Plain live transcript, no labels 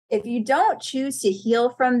if you don't choose to heal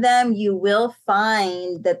from them, you will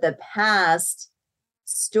find that the past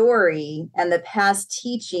story and the past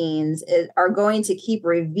teachings are going to keep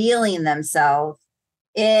revealing themselves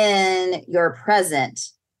in your present.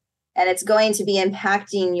 And it's going to be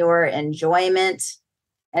impacting your enjoyment.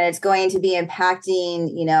 And it's going to be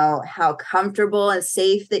impacting, how comfortable and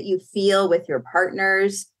safe that you feel with your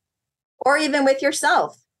partners or even with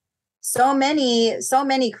yourself. So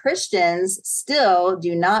many Christians still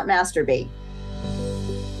do not masturbate.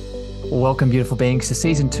 Welcome, beautiful beings, to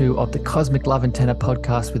season 2 of the Cosmic Love Antenna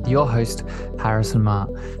podcast with your host, Harrison Ma.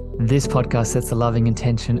 This podcast sets the loving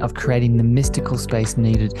intention of creating the mystical space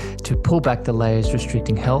needed to pull back the layers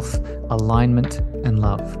restricting health, alignment, and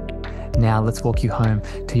love. Now let's walk you home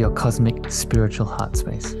to your cosmic spiritual heart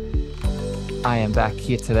space. I am back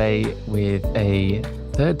here today with a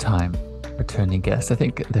third time returning guest. I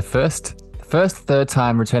think the first third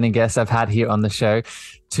time returning guest I've had here on the show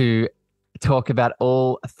to talk about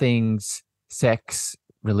all things sex,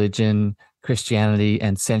 religion, Christianity,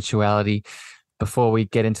 and sensuality. Before we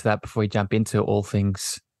get into that, before we jump into all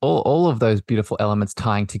things, all of those beautiful elements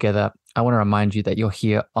tying together, I want to remind you that you're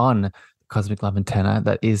here on the Cosmic Love Antenna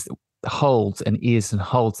that holds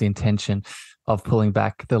the intention of pulling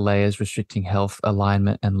back the layers restricting health,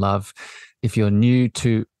 alignment, and love. If you're new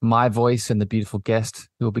to my voice and the beautiful guest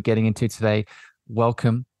who we'll be getting into today,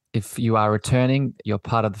 welcome. If you are returning, you're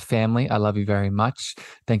part of the family. I love you very much.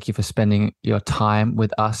 Thank you for spending your time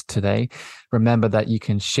with us today. Remember that you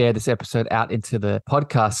can share this episode out into the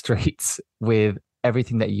podcast streets with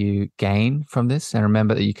everything that you gain from this. And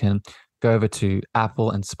remember that you can go over to Apple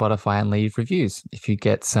and Spotify and leave reviews if you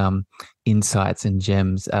get some insights and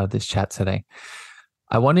gems out of this chat today.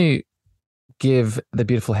 I want to give the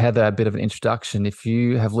beautiful Heather a bit of an introduction. If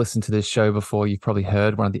you have listened to this show before, you've probably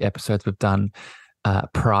heard one of the episodes we've done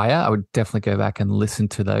prior. I would definitely go back and listen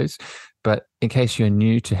to those. But in case you're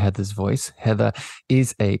new to Heather's voice, Heather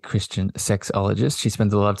is a Christian sexologist. She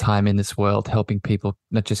spends a lot of time in this world helping people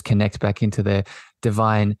not just connect back into their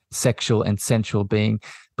divine sexual and sensual being,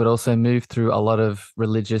 but also move through a lot of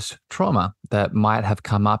religious trauma that might have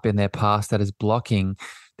come up in their past that is blocking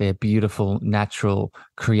their beautiful natural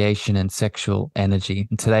creation and sexual energy.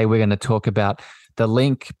 And today we're going to talk about the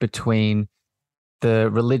link between the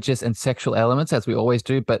religious and sexual elements, as we always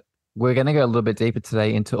do, but we're going to go a little bit deeper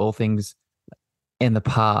today into all things in the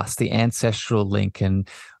past, the ancestral link, and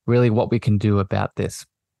really what we can do about this.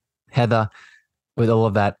 Heather, with all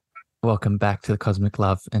of that, welcome back to the Cosmic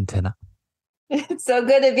Love Antenna. It's so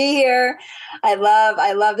good to be here. I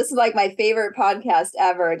love, this is like my favorite podcast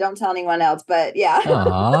ever. Don't tell anyone else, but yeah.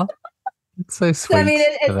 Aww, it's so sweet. So, I mean,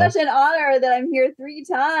 it's such an honor that I'm here 3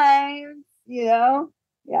 times,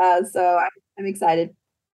 Yeah, so I'm excited.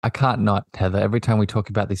 I can't not, Heather. Every time we talk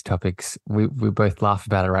about these topics, we both laugh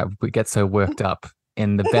about it, right? We get so worked up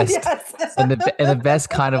in the best yes. in the best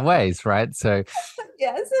kind of ways, right? So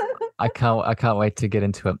yes. I can't wait to get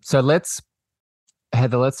into it. So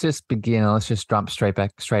Heather, let's just begin. Let's just jump straight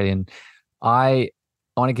in. I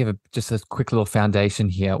want to give just a quick little foundation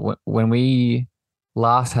here. When we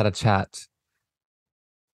last had a chat,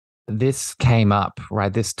 this came up,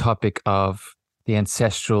 right? This topic of the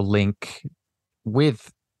ancestral link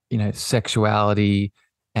with, sexuality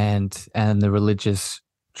and the religious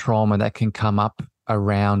trauma that can come up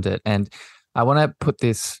around it. And I want to put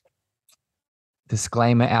this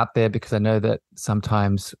disclaimer out there because I know that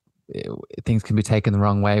sometimes things can be taken the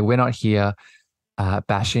wrong way. We're not here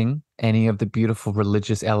bashing any of the beautiful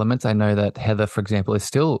religious elements. I know that Heather, for example, is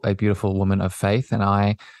still a beautiful woman of faith, and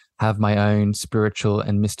I have my own spiritual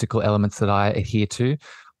and mystical elements that I adhere to.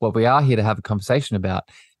 What we are here to have a conversation about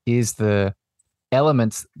is the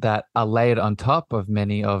elements that are layered on top of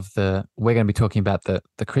many of we're going to be talking about the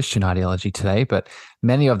Christian ideology today, but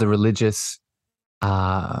many of the religious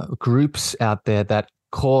groups out there that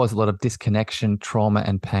cause a lot of disconnection, trauma,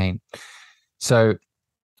 and pain. So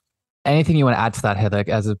anything you want to add to that, Heather,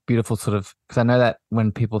 as a beautiful sort of, because I know that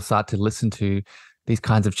when people start to listen to these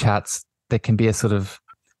kinds of chats, there can be a sort of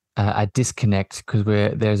a disconnect because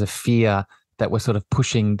there's a fear that we're sort of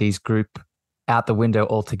pushing these group out the window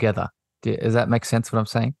altogether. Does that make sense what I'm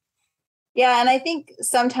saying? Yeah. And I think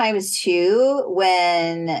sometimes too,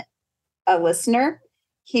 when a listener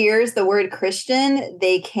hears the word Christian,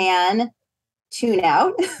 they can tune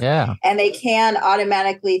out. Yeah. And they can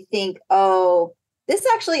automatically think, oh, this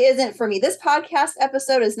actually isn't for me. This podcast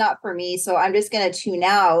episode is not for me. So I'm just going to tune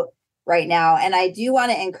out right now. And I do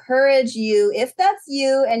want to encourage you, if that's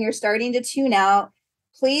you and you're starting to tune out,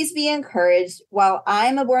 please be encouraged. While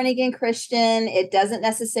I'm a born again Christian, it doesn't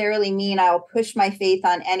necessarily mean I'll push my faith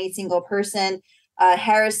on any single person.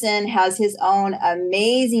 Harrison has his own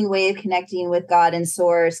amazing way of connecting with God and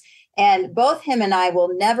source. And both him and I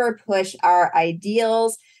will never push our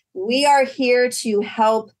ideals. We are here to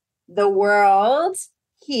help the world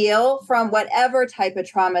heal from whatever type of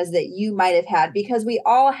traumas that you might have had, because we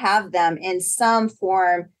all have them in some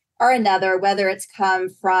form or another, whether it's come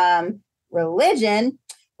from religion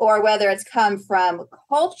or whether it's come from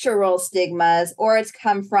cultural stigmas or it's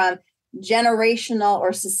come from generational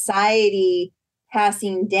or society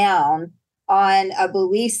passing down on a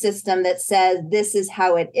belief system that says this is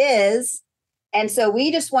how it is. And so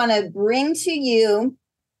we just want to bring to you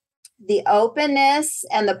the openness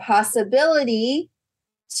and the possibility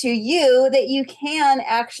to you that you can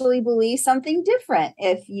actually believe something different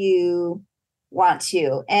if you want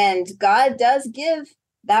to. And God does give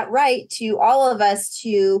that right to all of us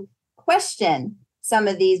to question some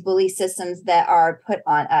of these belief systems that are put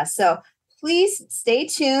on us. So please stay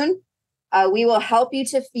tuned. We will help you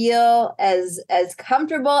to feel as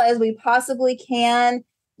comfortable as we possibly can.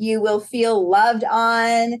 You will feel loved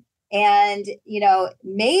on. And,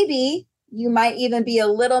 maybe you might even be a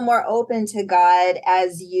little more open to God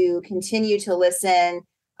as you continue to listen,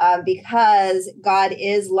 because God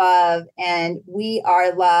is love and we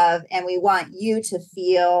are love, and we want you to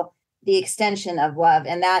feel the extension of love.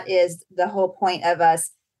 And that is the whole point of us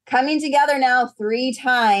coming together now 3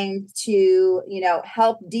 times to,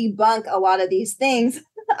 help debunk a lot of these things,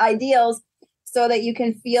 ideals, so that you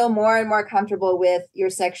can feel more and more comfortable with your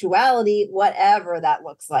sexuality, whatever that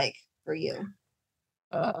looks like for you.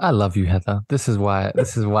 I love you, Heather. This is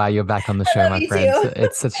why you're back on the show, my friend. Too.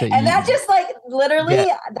 It's such a and that just literally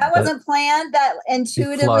that wasn't planned. That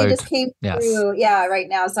intuitively just came through. Yeah, right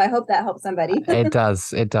now. So I hope that helps somebody. It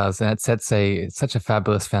does, and it sets such a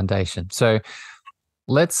fabulous foundation. So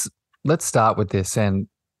let's start with this. And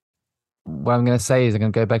what I'm going to say is I'm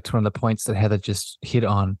going to go back to one of the points that Heather just hit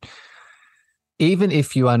on. Even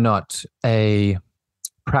if you are not a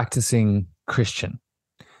practicing Christian,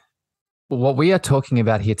 what we are talking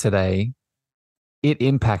about here today, it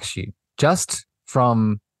impacts you just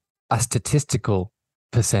from a statistical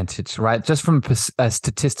percentage, right? Just from a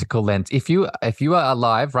statistical lens. If you are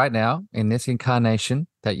alive right now in this incarnation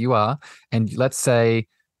that you are, and let's say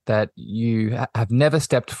that you have never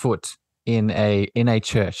stepped foot in a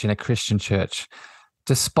church, in a Christian church,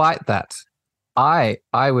 despite that, I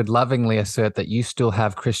would lovingly assert that you still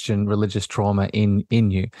have Christian religious trauma in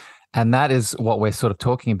you. And that is what we're sort of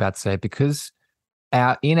talking about today, because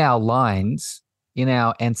in our lines, in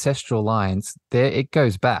our ancestral lines, there it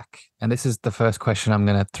goes back. And this is the first question I'm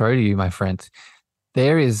going to throw to you, my friend.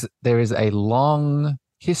 There is a long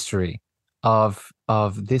history of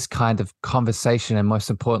this kind of conversation, and most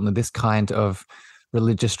importantly, this kind of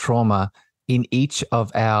religious trauma in each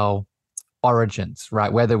of our origins,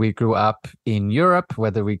 right? Whether we grew up in Europe,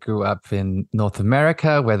 whether we grew up in North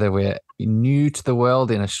America, whether we're new to the world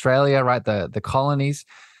in Australia, right? The colonies,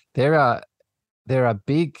 there are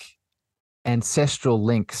big ancestral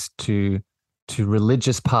links to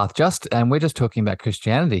religious path. And we're just talking about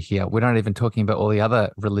Christianity here. We're not even talking about all the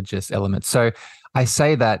other religious elements. So I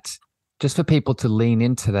say that just for people to lean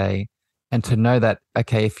in today and to know that,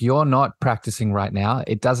 okay, if you're not practicing right now,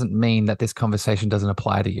 it doesn't mean that this conversation doesn't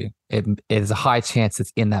apply to you. It is a high chance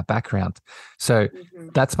it's in that background. So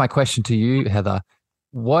that's my question to you, Heather.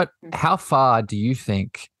 How far do you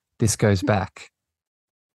think this goes back?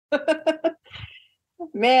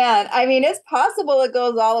 Man, I mean, it's possible it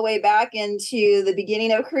goes all the way back into the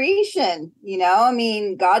beginning of creation.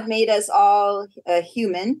 God made us all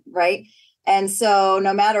human, right? And so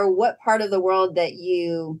no matter what part of the world that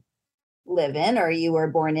you live in or you were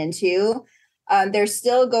born into, there's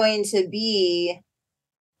still going to be,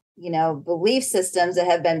 belief systems that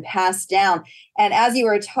have been passed down. And as you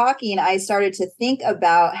were talking, I started to think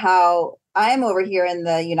about how I'm over here in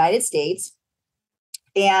the United States,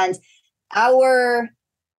 and our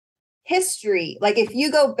history, like if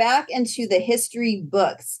you go back into the history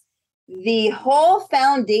books, the whole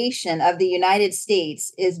foundation of the United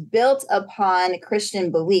States is built upon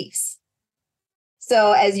Christian beliefs.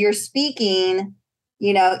 So as you're speaking,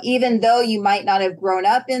 even though you might not have grown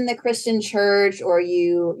up in the Christian church, or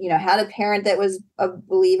you had a parent that was a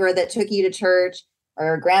believer that took you to church,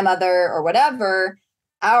 or a grandmother or whatever,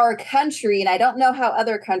 our country, and I don't know how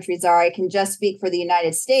other countries are, I can just speak for the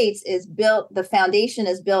United States, the foundation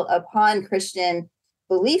is built upon Christian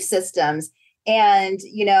belief systems. And,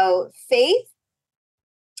 faith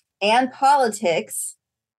and politics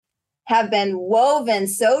have been woven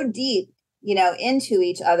so deep, into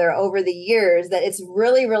each other over the years that it's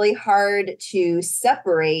really, really hard to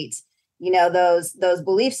separate, those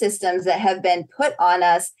belief systems that have been put on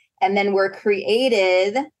us and then we're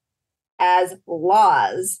created as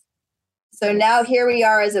laws. So now here we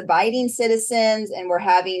are as abiding citizens, and we're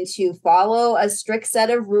having to follow a strict set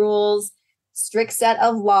of rules, strict set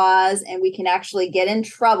of laws, and we can actually get in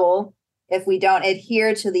trouble if we don't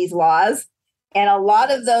adhere to these laws. And a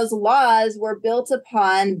lot of those laws were built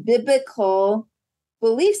upon biblical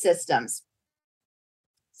belief systems.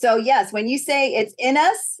 So yes, when you say it's in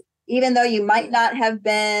us, even though you might not have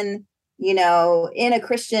been, in a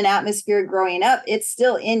Christian atmosphere growing up, it's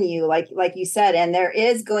still in you, like you said, and there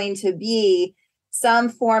is going to be some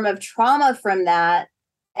form of trauma from that,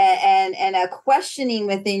 and a questioning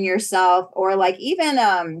within yourself, or like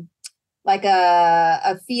even like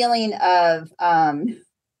a feeling of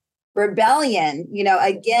rebellion,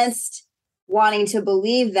 against wanting to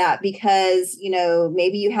believe that, because,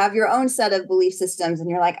 maybe you have your own set of belief systems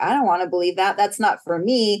and you're like, I don't want to believe that. That's not for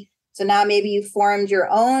me. So now maybe you formed your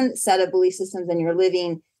own set of belief systems and you're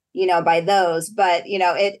living, by those. But,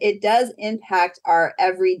 it does impact our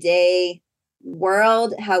everyday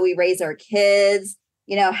world, how we raise our kids,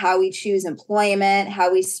 how we choose employment,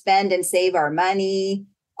 how we spend and save our money.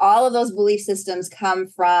 All of those belief systems come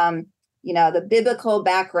from, the biblical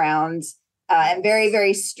background, and very,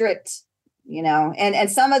 very strict, and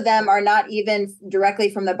some of them are not even directly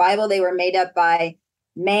from the Bible. They were made up by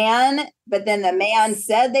man, but then the man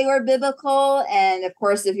said they were biblical. And of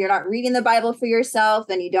course, if you're not reading the Bible for yourself,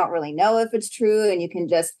 then you don't really know if it's true, and you can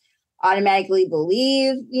just automatically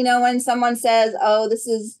believe, when someone says, oh, this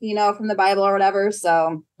is, from the Bible or whatever.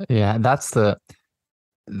 So yeah,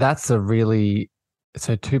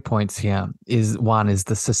 so 2 points here is one is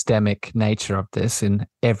the systemic nature of this in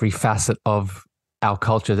every facet of our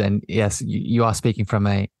culture. And yes, you are speaking from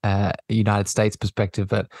a United States perspective,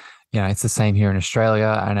 but it's the same here in Australia.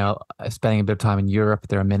 I know, spending a bit of time in Europe,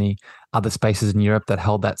 there are many other spaces in Europe that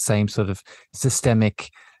hold that same sort of systemic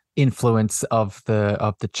influence of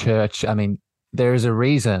the church. I mean, there is a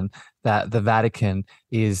reason that the Vatican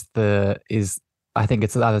is I think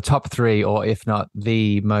it's either top 3, or if not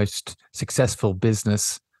the most successful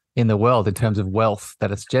business in the world in terms of wealth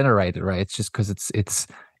that it's generated, right? It's just because it's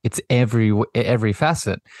every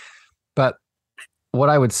facet. But what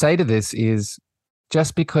I would say to this is,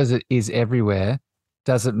 just because it is everywhere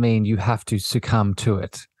doesn't mean you have to succumb to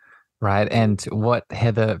it, right? And what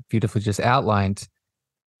Heather beautifully just outlined,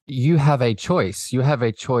 you have a choice. You have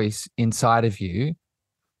a choice inside of you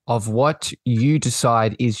of what you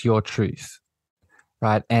decide is your truth,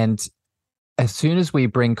 right? And as soon as we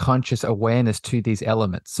bring conscious awareness to these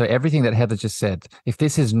elements, so everything that Heather just said, if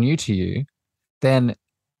this is new to you, then,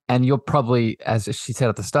 and you're probably, as she said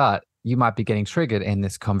at the start, you might be getting triggered in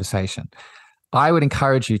this conversation. I would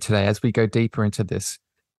encourage you today, as we go deeper into this,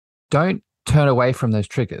 don't turn away from those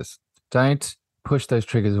triggers. Don't push those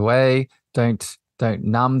triggers away. Don't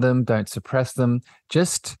numb them. Don't suppress them.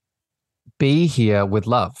 Just be here with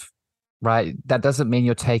love, right? That doesn't mean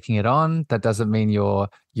you're taking it on. That doesn't mean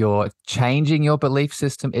you're changing your belief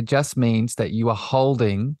system. It just means that you are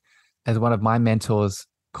holding, as one of my mentors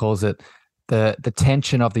calls it, the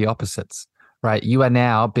tension of the opposites, right? You are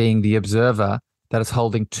now being the observer that is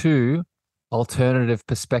holding two alternative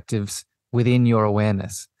perspectives within your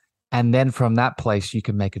awareness. And then from that place, you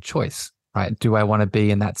can make a choice, right? Do I want to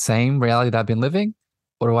be in that same reality that I've been living,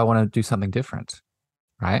 or do I want to do something different,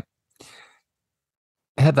 right?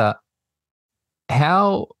 Heather,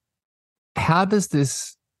 how does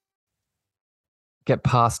this get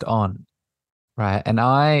passed on, right? And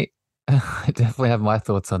I definitely have my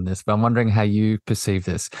thoughts on this, but I'm wondering how you perceive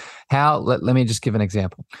this. Let me just give an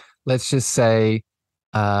example. Let's just say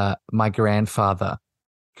my grandfather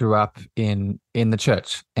grew up in the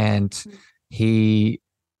church, and he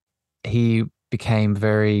became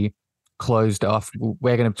very closed off.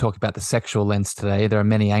 We're going to talk about the sexual lens today. There are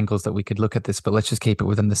many angles that we could look at this, but let's just keep it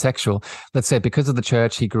within the sexual. Let's say because of the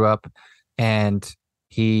church, he grew up and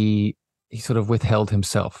he sort of withheld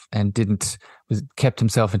himself and kept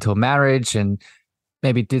himself until marriage, and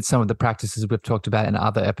maybe did some of the practices we've talked about in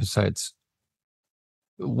other episodes.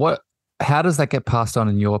 How does that get passed on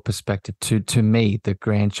in your perspective to me, the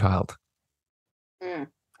grandchild?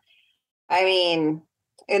 I mean,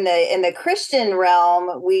 in the Christian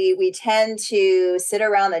realm, we tend to sit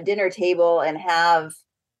around the dinner table and have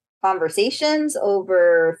conversations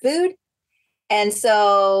over food. And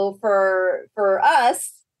so for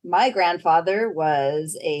us, my grandfather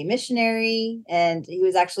was a missionary, and he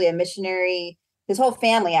was actually a missionary. His whole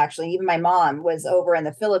family, actually, even my mom, was over in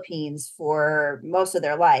the Philippines for most of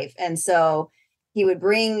their life. And so he would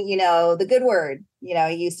bring, the good word,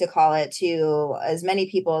 he used to call it, to as many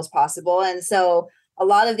people as possible. And so a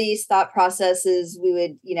lot of these thought processes we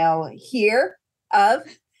would, hear of,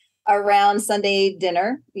 around Sunday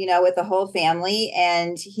dinner, with the whole family.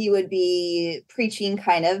 And he would be preaching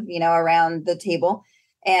kind of, around the table,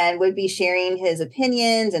 and would be sharing his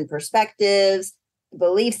opinions and perspectives,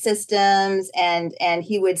 belief systems. And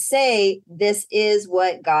he would say, this is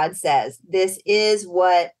what God says. This is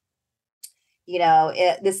what,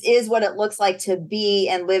 this is what it looks like to be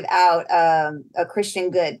and live out a Christian,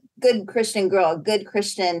 good Christian girl, good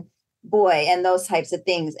Christian boy, and those types of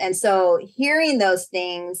things. And so hearing those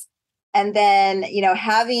things, and then,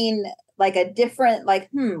 having like a different,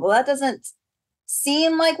 well, that doesn't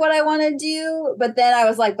seem like what I want to do. But then I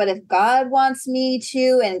was like, but if God wants me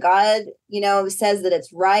to, and God, says that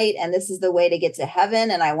it's right, and this is the way to get to heaven,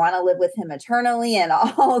 and I want to live with him eternally, and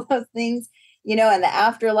all of those things, in the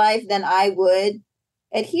afterlife, then I would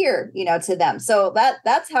adhere, to them. So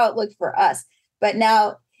that's how it looked for us. But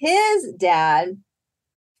now his dad,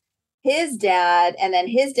 and then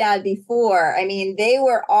his dad before, I mean, they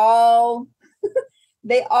all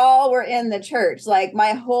were in the church. Like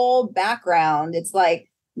my whole background, it's like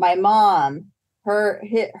my mom, her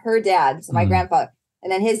dad, so my grandfather,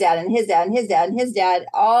 and then his dad, and his dad, and his dad, and his dad,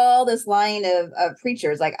 all this line of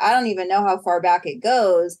preachers. Like, I don't even know how far back it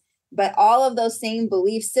goes, but all of those same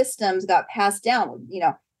belief systems got passed down.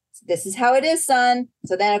 This is how it is, son.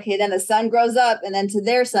 So then, okay, then the son grows up, and then to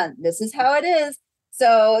their son, this is how it is.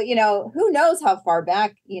 So, who knows how far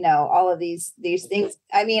back, all of these things.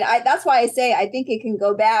 I mean, that's why I say, I think it can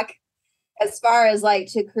go back as far as like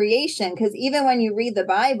to creation. Because even when you read the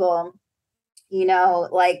Bible,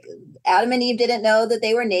 like Adam and Eve didn't know that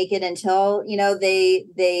they were naked until, they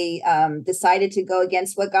decided to go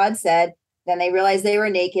against what God said. Then they realized they were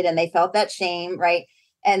naked, and they felt that shame. Right.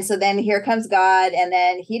 And so then here comes God, and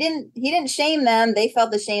then he didn't shame them. They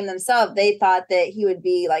felt the shame themselves. They thought that he would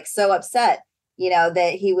be like so upset,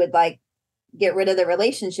 that he would like get rid of the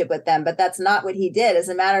relationship with them. But that's not what he did. As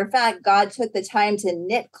a matter of fact, God took the time to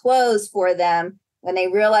knit clothes for them when they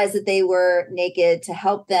realized that they were naked, to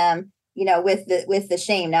help them, with the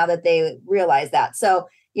shame, now that they realized that. So,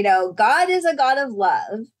 God is a God of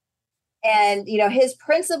love, and, his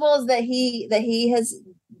principles that he has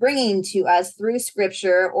bringing to us through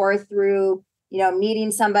scripture, or through,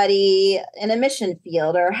 meeting somebody in a mission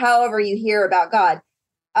field, or however you hear about God.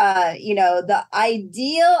 The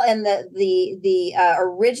ideal and the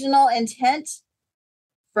original intent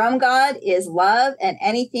from God is love, and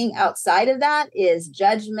anything outside of that is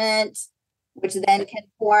judgment, which then can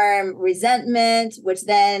form resentment, which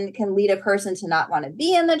then can lead a person to not want to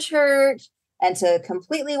be in the church and to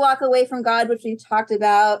completely walk away from God, which we've talked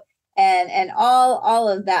about, and all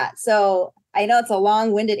of that. So I know it's a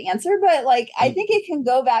long-winded answer, but like, I think it can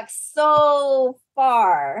go back so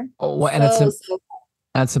far.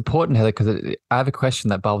 And it's important, Heather, because I have a question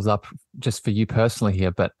that bubbles up just for you personally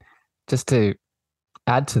here, but just to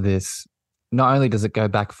add to this, not only does it go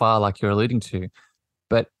back far, like you're alluding to,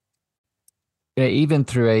 but even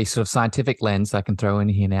through a sort of scientific lens I can throw in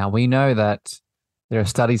here now, we know that there are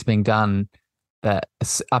studies being done that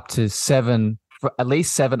up to at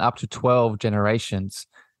least 7 up to 12 generations,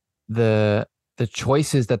 the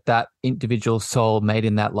choices that individual soul made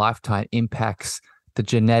in that lifetime impacts the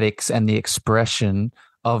genetics and the expression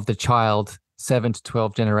of the child 7 to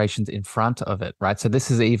 12 generations in front of it, right? So this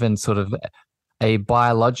is even sort of a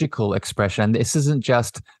biological expression. This isn't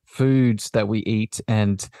just foods that we eat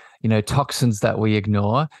and, toxins that we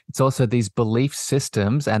ignore. It's also these belief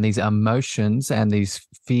systems and these emotions and these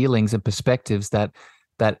feelings and perspectives that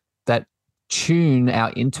tune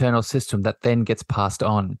our internal system that then gets passed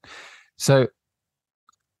on. So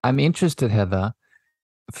I'm interested, Heather,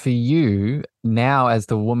 for you now, as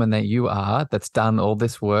the woman that you are, that's done all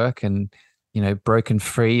this work and, broken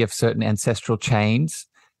free of certain ancestral chains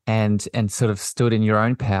and sort of stood in your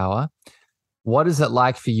own power, what is it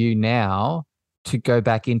like for you now to go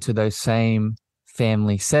back into those same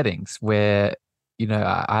family settings where,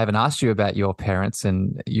 I haven't asked you about your parents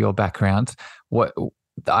and your background.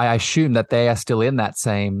 I assume that they are still in that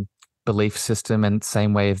same belief system and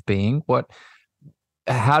same way of being.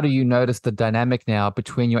 How do you notice the dynamic now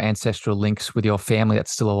between your ancestral links with your family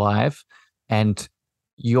that's still alive and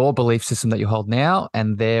your belief system that you hold now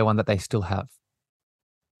and their one that they still have?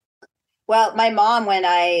 Well, my mom, when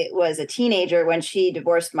I was a teenager, when she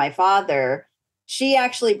divorced my father, she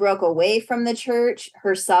actually broke away from the church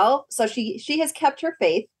herself. So she has kept her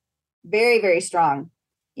faith very, very strong.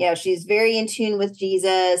 She's very in tune with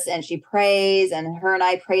Jesus, and she prays, and her and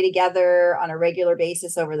I pray together on a regular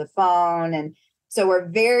basis over the phone. And so we're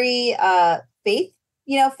very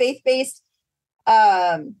faith-based.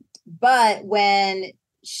 But when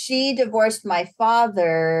she divorced my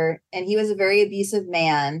father, and he was a very abusive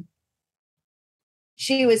man,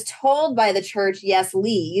 she was told by the church, yes,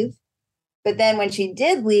 leave. But then when she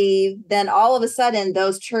did leave, then all of a sudden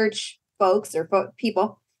those church folks or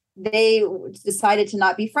people, they decided to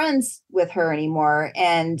not be friends with her anymore.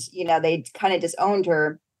 And, they kind of disowned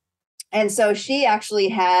her. And so she actually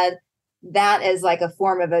had that as like a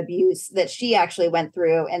form of abuse that she actually went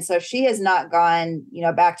through. And so she has not gone,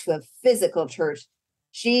 back to a physical church.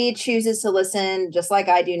 She chooses to listen, just like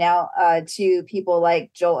I do now, to people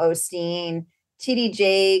like Joel Osteen, T.D.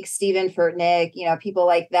 Jakes, Stephen Furtick, people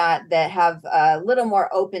like that have a little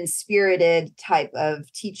more open spirited type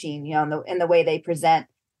of teaching, in the way they present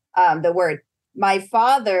the word. My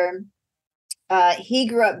father, he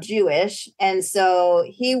grew up Jewish. And so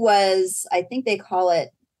he was, I think they call it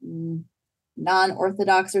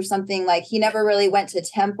non-Orthodox or something. Like he never really went to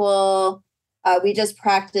temple. We just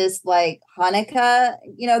practiced like Hanukkah,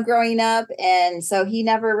 growing up. And so he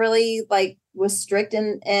never really like was strict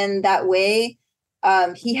in that way.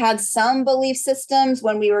 He had some belief systems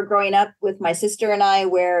when we were growing up with my sister and I,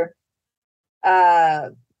 where,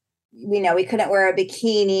 we couldn't wear a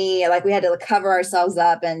bikini, like we had to cover ourselves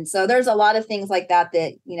up. And so there's a lot of things like that,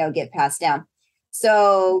 get passed down.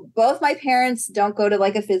 So both my parents don't go to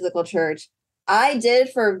like a physical church. I did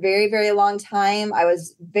for a very, very long time. I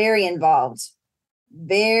was very involved,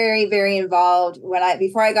 very, very involved.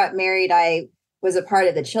 Before I got married, I was a part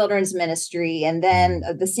of the children's ministry and then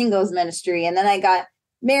the singles ministry. And then I got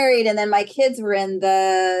married and then my kids were in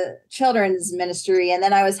the children's ministry. And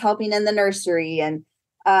then I was helping in the nursery and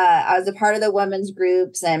I was a part of the women's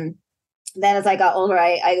groups. And then as I got older,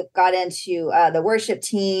 I got into the worship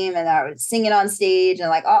team and I was singing on stage and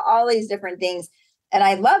like all these different things. And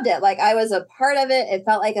I loved it. Like I was a part of it. It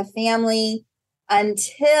felt like a family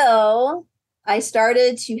until I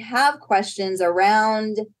started to have questions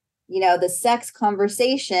around, the sex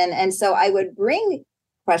conversation. And so I would bring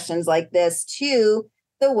questions like this to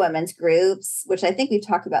the women's groups, which I think we've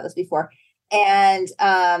talked about this before. And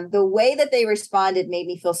the way that they responded made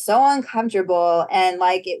me feel so uncomfortable. And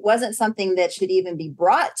like, it wasn't something that should even be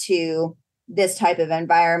brought to this type of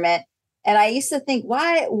environment. And I used to think,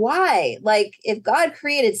 why? Like, if God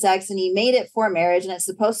created sex and he made it for marriage and it's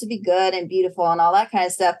supposed to be good and beautiful and all that kind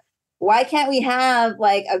of stuff, why can't we have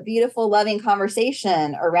like a beautiful, loving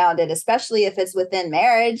conversation around it, especially if it's within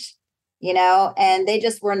marriage, and they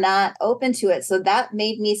just were not open to it. So that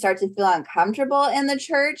made me start to feel uncomfortable in the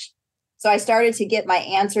church. So I started to get my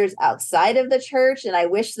answers outside of the church. And I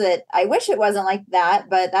wish it wasn't like that,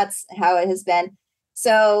 but that's how it has been.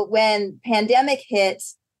 So when pandemic hit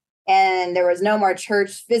and there was no more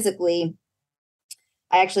church physically,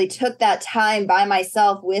 I actually took that time by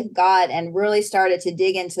myself with God and really started to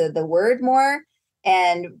dig into the word more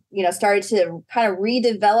and, started to kind of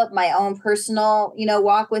redevelop my own personal,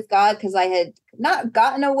 walk with God, because I had not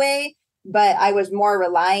gotten away, but I was more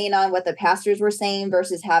relying on what the pastors were saying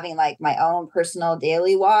versus having like my own personal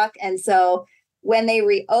daily walk. And so when they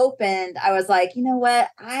reopened, I was like, you know what,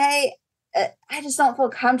 I just don't feel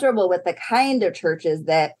comfortable with the kind of churches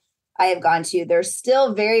that I have gone to. They're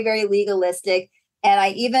still very, very legalistic. And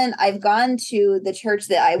I've gone to the church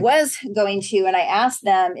that I was going to, and I asked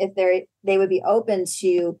them if they would be open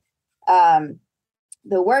to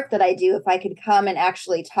the work that I do, if I could come and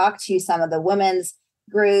actually talk to some of the women's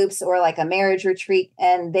groups or like a marriage retreat.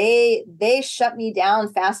 And they shut me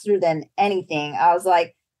down faster than anything. I was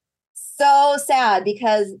like, so sad,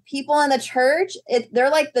 because people in the church,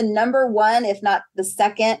 they're like the number one, if not the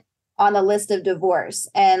second on the list of divorce.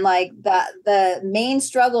 And like the main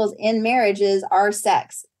struggles in marriages are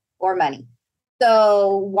sex or money.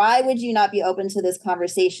 So why would you not be open to this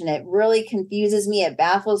conversation? It really confuses me. It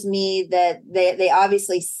baffles me that they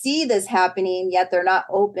obviously see this happening, yet they're not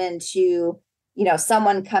open to,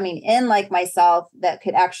 someone coming in like myself that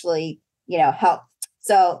could actually, help.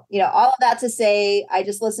 So, all of that to say, I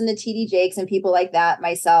just listen to T.D. Jakes and people like that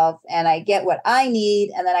myself, and I get what I need.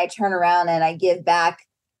 And then I turn around and I give back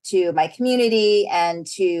to my community and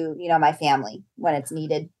to, my family when it's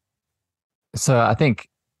needed. So I think,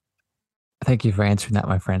 thank you for answering that,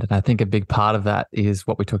 my friend. And I think a big part of that is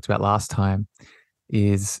what we talked about last time,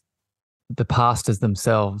 is the pastors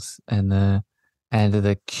themselves and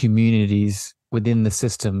the communities within the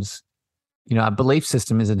systems. A belief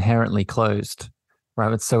system is inherently closed,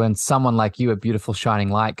 right? So when someone like you, a beautiful shining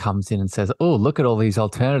light, comes in and says, oh, look at all these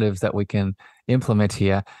alternatives that we can implement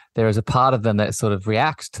here, there is a part of them that sort of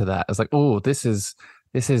reacts to that. It's like, oh, this is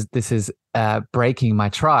breaking my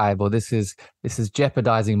tribe, or this is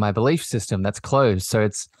jeopardizing my belief system that's closed. So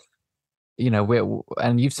it's,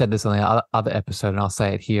 and you've said this on the other episode, and I'll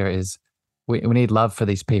say it here, is we need love for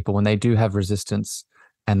these people. When they do have resistance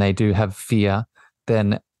and they do have fear,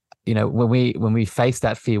 then when we face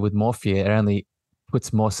that fear with more fear, it only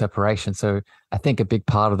puts more separation. So I think a big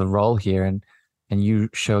part of the role here, and you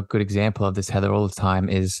show a good example of this, Heather, all the time,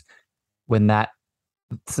 is when that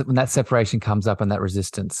separation comes up and that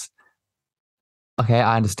resistance. Okay,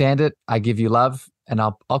 I understand it. I give you love, and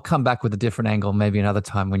I'll come back with a different angle maybe another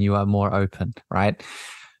time when you are more open, right?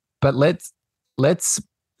 But let's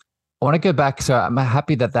I want to go back. So I'm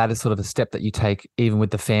happy that is sort of a step that you take even with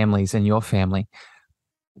the families and your family.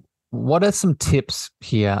 What are some tips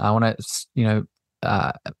here? I want to,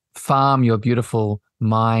 farm your beautiful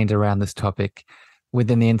mind around this topic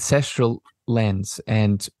within the ancestral lens.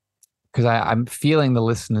 And because I'm feeling the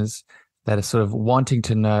listeners that are sort of wanting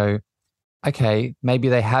to know, okay, maybe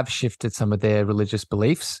they have shifted some of their religious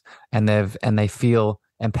beliefs and they feel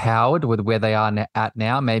empowered with where they are at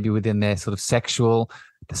now, maybe within their sort of the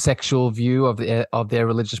sexual view of their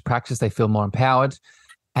religious practice, they feel more empowered.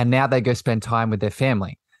 And now they go spend time with their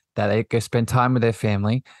family.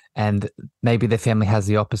 And maybe their family has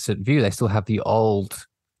the opposite view. They still have the old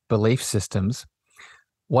belief systems.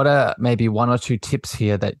 What are maybe one or two tips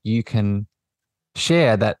here that you can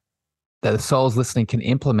share that the souls listening can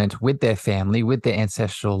implement with their family, with their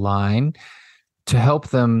ancestral line, to help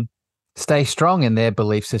them stay strong in their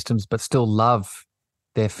belief systems, but still love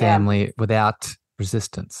their family without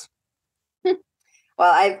resistance?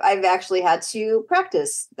 Well, I've actually had to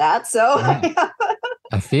practice that. So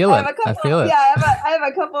I feel it. I feel it. Yeah, I have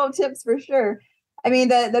a couple of tips for sure. I mean,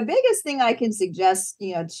 the biggest thing I can suggest,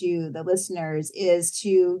 to the listeners is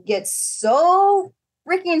to get so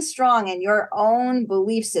freaking strong in your own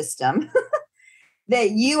belief system that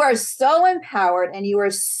you are so empowered and you are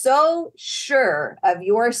so sure of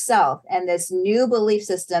yourself and this new belief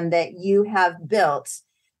system that you have built,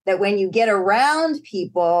 that when you get around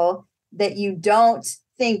people, that you don't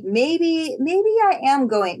think maybe I am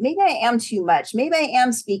too much. Maybe I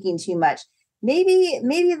am speaking too much. Maybe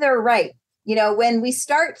they're right. When we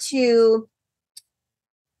start to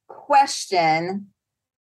question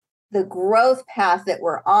the growth path that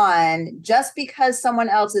we're on, just because someone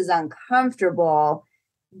else is uncomfortable,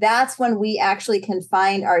 that's when we actually can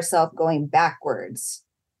find ourselves going backwards.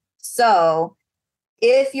 So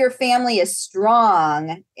if your family is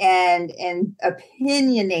strong and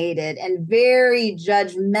opinionated and very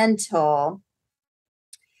judgmental,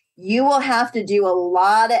 you will have to do a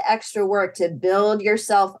lot of extra work to build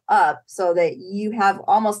yourself up so that you have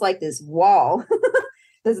almost like this wall,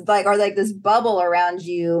 this bubble around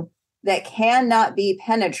you that cannot be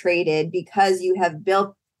penetrated, because you have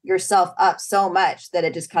built yourself up so much that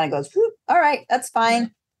it just kind of goes, all right, that's fine.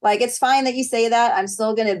 Like, it's fine that you say that. I'm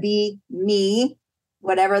still going to be me,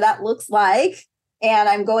 whatever that looks like. And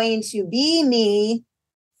I'm going to be me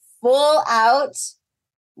full out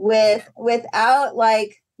without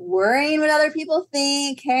like worrying what other people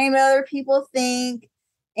think, caring what other people think,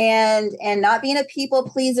 and not being a people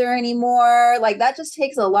pleaser anymore. Like, that just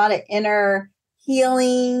takes a lot of inner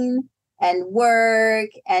healing and work,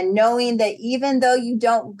 and knowing that even though you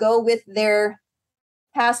don't go with their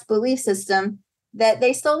past belief system, that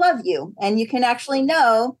they still love you. And you can actually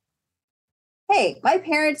know, hey, my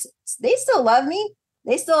parents, they still love me.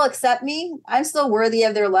 They still accept me. I'm still worthy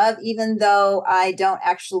of their love, even though I don't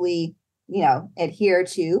actually, adhere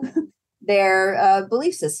to their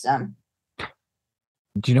belief system.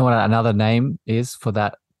 Do you know what another name is for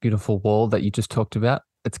that beautiful wall that you just talked about?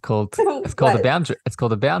 It's called a boundary. It's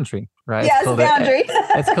called a boundary, right? Yes, boundary.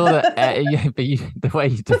 The way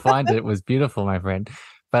you defined it was beautiful, my friend.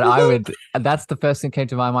 But that's the first thing that came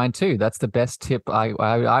to my mind too. That's the best tip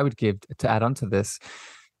I would give to add on to this,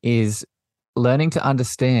 is learning to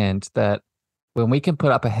understand that when we can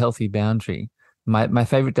put up a healthy boundary, my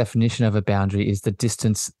favorite definition of a boundary is the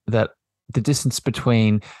distance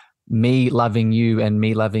between me loving you and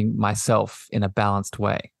me loving myself in a balanced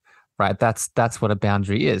way, right? That's what a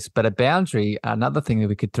boundary is. But a boundary, another thing that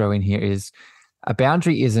we could throw in here is a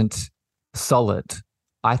boundary isn't solid.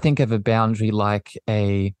 I think of a boundary like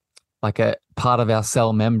a part of our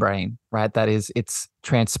cell membrane, right? That is, it's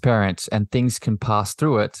transparent and things can pass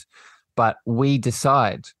through it, but we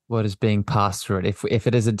decide what is being passed through it. If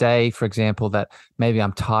it is a day, for example, that maybe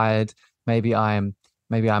I'm tired, maybe I'm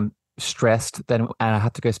stressed, and I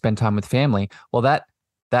have to go spend time with family, well,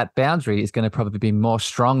 that boundary is going to probably be more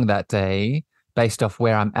strong that day based off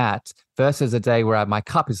where I'm at, versus a day where my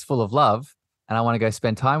cup is full of love and I want to go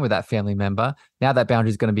spend time with that family member. Now that boundary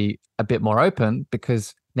is going to be a bit more open,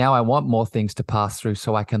 because now I want more things to pass through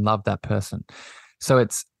so I can love that person. So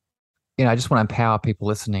it's, I just want to empower people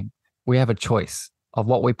listening. We have a choice of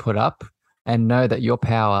what we put up, and know that your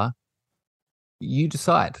power, you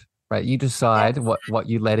decide, right? You decide what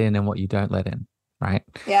you let in and what you don't let in. right?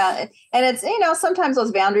 Yeah. And it's, sometimes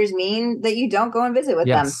those boundaries mean that you don't go and visit with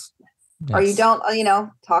them, Yes. or you Yes.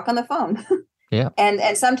 don't, talk on the phone. Yeah.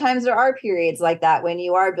 And sometimes there are periods like that when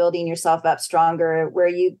you are building yourself up stronger, where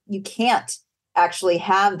you can't actually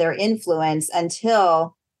have their influence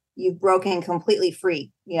until you've broken completely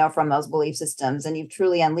free, from those belief systems, and you've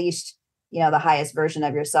truly unleashed, the highest version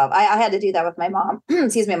of yourself. I had to do that with my mom,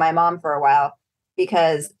 my mom for a while,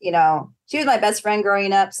 because, she was my best friend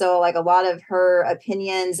growing up. So like a lot of her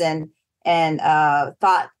opinions and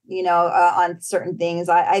thought, on certain things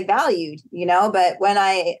I valued, but when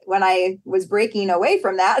I was breaking away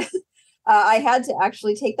from that, I had to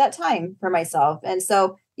actually take that time for myself. And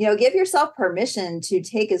so, give yourself permission to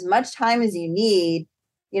take as much time as you need,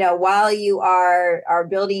 while you are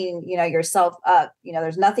building, yourself up.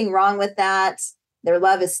 There's nothing wrong with that. Their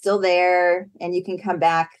love is still there, and you can come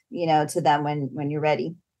back, to them when you're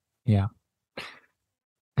ready. Yeah.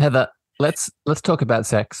 Heather, let's talk about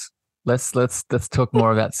sex. Let's talk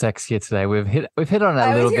more about sex here today. We've hit on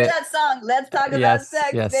that a little bit. That song. Let's talk about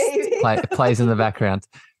sex, baby. It plays in the background.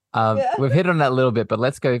 Yeah. We've hit on that a little bit, but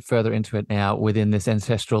let's go further into it now within this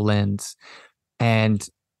ancestral lens. And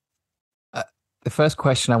the first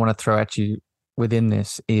question I want to throw at you within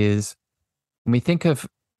this is, when we think of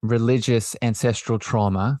religious ancestral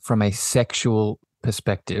trauma from a sexual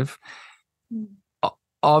perspective,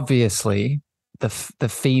 obviously the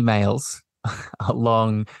females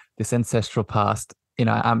along this ancestral past,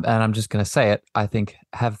 I'm just going to say it, I think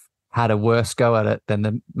have had a worse go at it than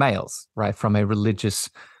the males, right? From a religious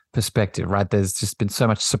perspective, right? There's just been so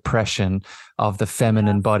much suppression of the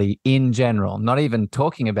feminine body in general, not even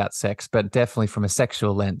talking about sex, but definitely from a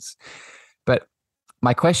sexual lens. But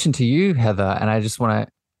my question to you, Heather, and I just want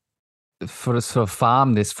to sort of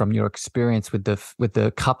farm this from your experience with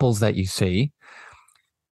the couples that you see,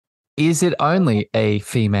 is it only a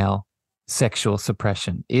female sexual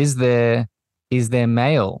suppression? Is there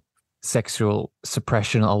male sexual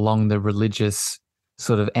suppression along the religious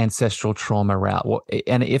sort of ancestral trauma route?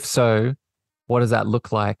 And if so, what does that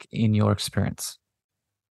look like in your experience?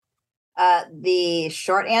 The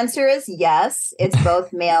short answer is yes. It's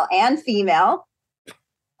both male and female.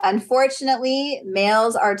 Unfortunately,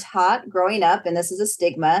 males are taught growing up, and this is a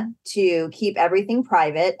stigma, to keep everything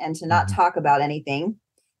private and to not talk about anything.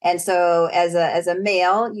 And so as a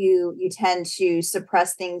male, you tend to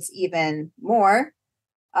suppress things even more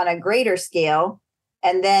on a greater scale.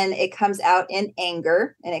 And then it comes out in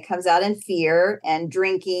anger, and it comes out in fear and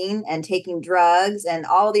drinking and taking drugs and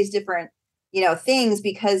all these different, things,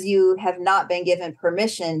 because you have not been given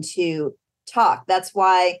permission to talk. That's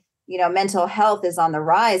why, mental health is on the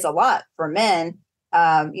rise a lot for men,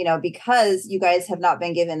 because you guys have not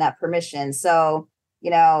been given that permission. So,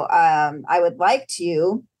 I would like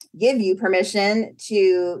to give you permission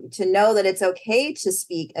to know that it's okay to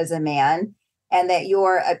speak as a man, and that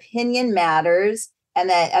your opinion matters. And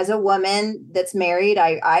that as a woman that's married,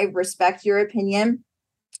 I respect your opinion.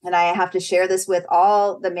 And I have to share this with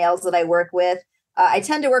all the males that I work with. I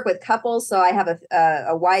tend to work with couples. So I have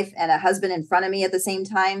a wife and a husband in front of me at the same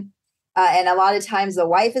time. And a lot of times the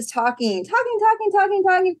wife is talking.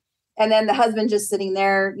 And then the husband just sitting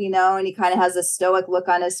there, and he kind of has a stoic look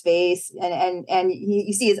on his face. And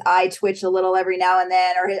you see his eye twitch a little every now and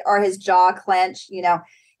then, or his jaw clench,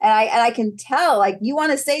 And I can tell, like, you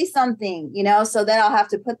want to say something, so then I'll have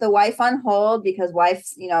to put the wife on hold, because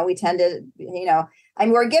wives, we tend to,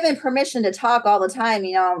 we're given permission to talk all the time,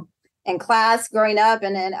 in class growing up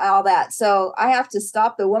and all that. So I have to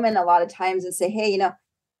stop the woman a lot of times and say, hey,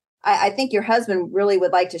 I think your husband really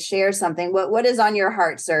would like to share something. What is on your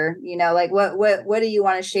heart, sir? Like what do you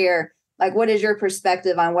want to share? Like, what is your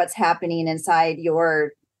perspective on what's happening inside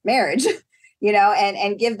your marriage,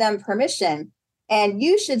 and give them permission. And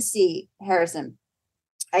you should see, Harrison,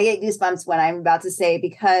 I get goosebumps when I'm about to say,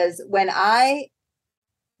 because when I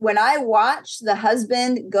watch the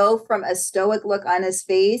husband go from a stoic look on his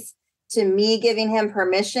face to me giving him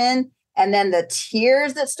permission, and then the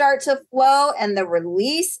tears that start to flow and the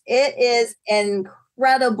release, it is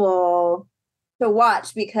incredible to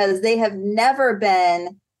watch, because they have never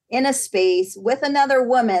been in a space with another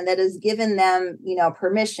woman that has given them,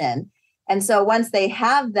 permission. And so once they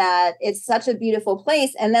have that, it's such a beautiful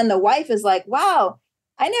place. And then the wife is like, wow,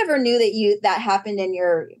 I never knew that happened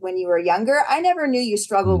when you were younger. I never knew you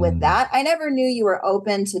struggled with that. I never knew you were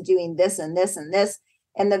open to doing this and this and this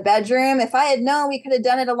in the bedroom. If I had known, we could have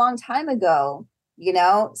done it a long time ago,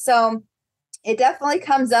 So it definitely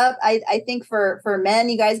comes up. I think for men,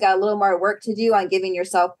 you guys got a little more work to do on giving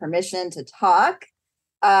yourself permission to talk.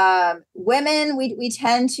 Women, we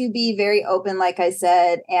tend to be very open, like I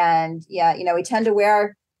said. And we tend to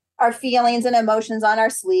wear our feelings and emotions on our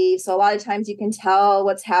sleeve. So a lot of times you can tell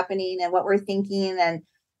what's happening and what we're thinking and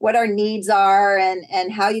what our needs are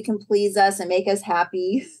and how you can please us and make us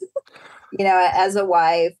happy, as a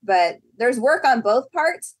wife. But there's work on both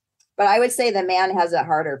parts. But I would say the man has it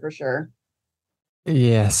harder for sure.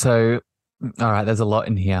 Yeah. So, all right, there's a lot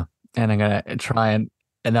in here, and I'm going to try and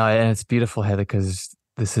it's beautiful, Heather, because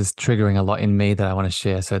this is triggering a lot in me that I want to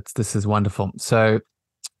share. So this is wonderful. So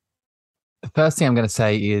the first thing I'm going to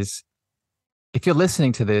say is, if you're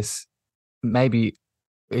listening to this, maybe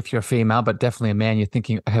if you're a female, but definitely a man, you're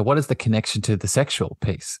thinking, okay, what is the connection to the sexual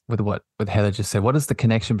piece with what Heather just said? What is the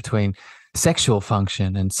connection between sexual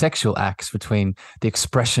function and sexual acts, between the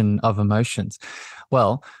expression of emotions?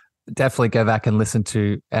 Well, definitely go back and listen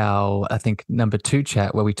to our, I think, number 2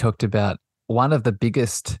 chat, where we talked about one of the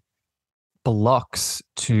biggest blocks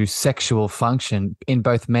to sexual function in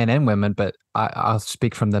both men and women, but I'll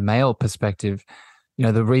speak from the male perspective. One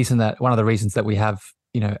of the reasons that we have,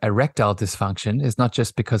 erectile dysfunction is not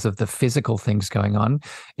just because of the physical things going on,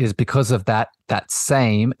 is because of that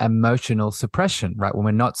same emotional suppression, right? When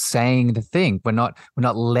we're not saying the thing, we're not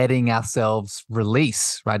letting ourselves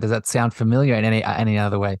release, right? Does that sound familiar in any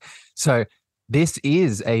other way? So this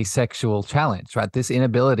is a sexual challenge, right? This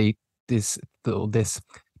inability, this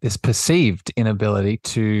perceived inability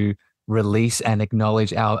to release and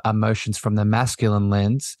acknowledge our emotions from the masculine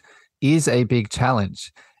lens is a big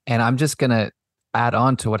challenge. And I'm just going to add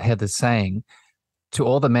on to what Heather's saying. To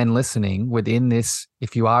all the men listening within this,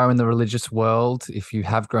 if you are in the religious world, if you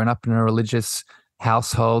have grown up in a religious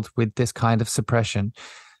household with this kind of suppression,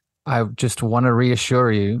 I just want to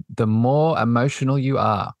reassure you, the more emotional you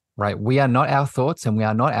are, right? We are not our thoughts and we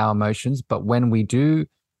are not our emotions, but when we do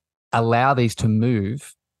allow these to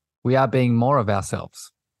move, we are being more of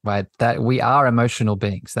ourselves, right? That we are emotional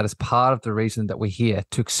beings. That is part of the reason that we're here,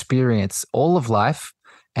 to experience all of life.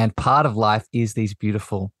 And part of life is these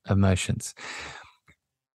beautiful emotions.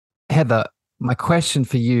 Heather, my question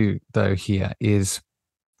for you, though, here is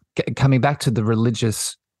coming back to the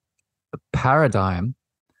religious paradigm.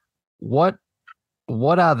 What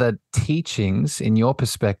are the teachings, in your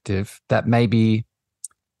perspective, that maybe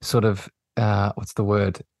sort of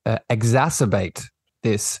exacerbate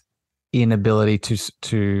this inability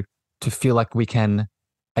to feel like we can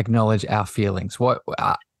acknowledge our feelings? What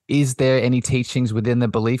is there any teachings within the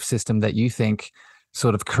belief system that you think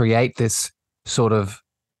sort of create this sort of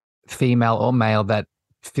female or male that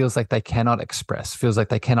feels like they cannot express, feels like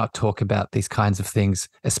they cannot talk about these kinds of things,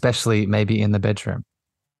 especially maybe in the bedroom?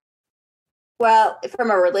 Well,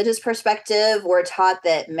 from a religious perspective, we're taught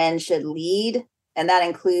that men should lead, and that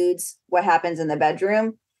includes what happens in the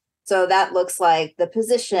bedroom. So that looks like the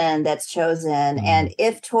position that's chosen, and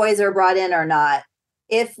if toys are brought in or not,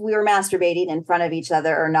 if we were masturbating in front of each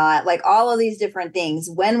other or not, like all of these different things,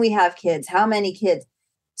 when we have kids, how many kids.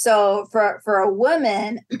 So for a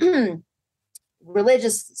woman,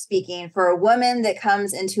 religious speaking, for a woman that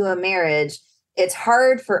comes into a marriage, it's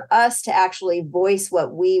hard for us to actually voice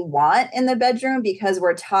what we want in the bedroom because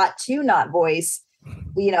we're taught to not voice,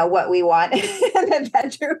 what we want in the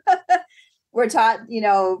bedroom. We're taught,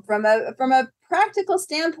 from a practical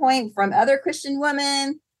standpoint, from other Christian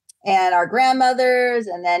women and our grandmothers,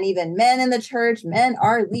 and then even men in the church. Men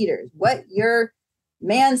are leaders. What your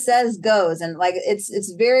man says goes. And like,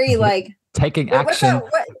 it's very like taking action.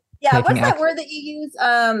 What's that word that you use?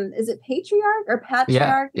 Is it patriarch or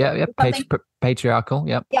patriarch? Yeah. Patriarchal.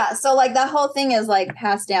 Yep. Yeah. So like that whole thing is like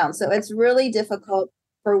passed down. So it's really difficult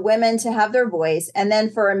for women to have their voice. And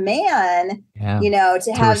then for a man,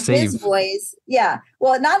 to have receive. His voice. Yeah.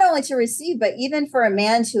 Well, not only to receive, but even for a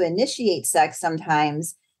man to initiate sex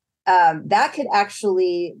sometimes, that could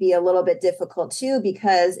actually be a little bit difficult too,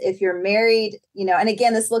 because if you're married, and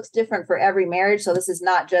again, this looks different for every marriage. So this is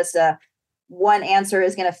not just one answer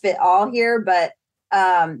is going to fit all here, but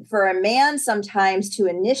for a man sometimes to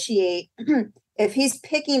initiate, if he's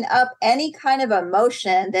picking up any kind of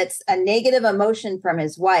emotion that's a negative emotion from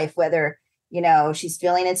his wife, whether, she's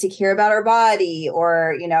feeling insecure about her body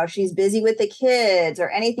or, she's busy with the kids or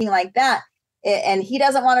anything like that, and he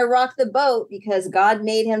doesn't want to rock the boat because God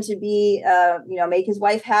made him to be, make his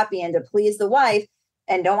wife happy and to please the wife,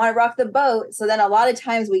 and don't want to rock the boat. So then a lot of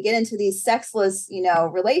times we get into these sexless,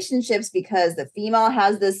 relationships because the female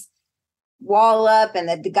has this wall up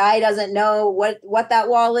and the guy doesn't know what that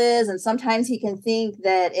wall is. And sometimes he can think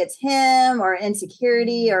that it's him or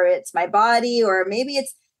insecurity or it's my body, or maybe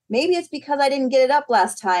it's because I didn't get it up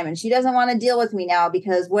last time and she doesn't want to deal with me now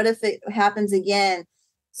because what if it happens again?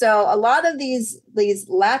 So a lot of these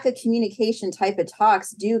lack of communication type of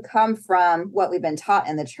talks do come from what we've been taught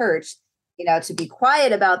in the church, to be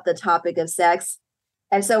quiet about the topic of sex.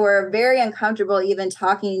 And so we're very uncomfortable even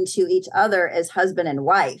talking to each other as husband and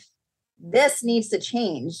wife. This needs to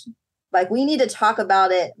change. Like, we need to talk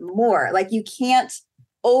about it more. Like, you can't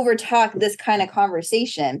over talk this kind of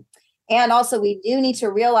conversation. And also, we do need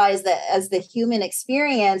to realize that as the human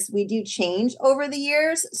experience, we do change over the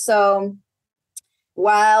years. So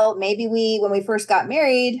while maybe when we first got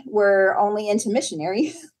married, we're only into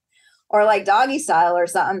missionary or like doggy style or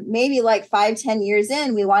something, maybe like 5-10 years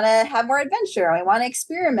in, we want to have more adventure and we want to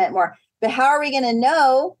experiment more. But how are we going to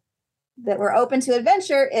know that we're open to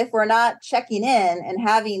adventure if we're not checking in and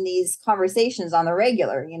having these conversations on the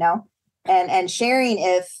regular, and sharing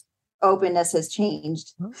if openness has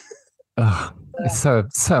changed? Oh, it's so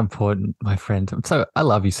important, my friend. I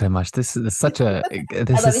love you so much. This is such a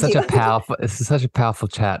powerful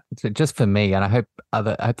chat just for me, and I hope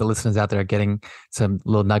the listeners out there are getting some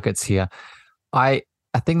little nuggets here. I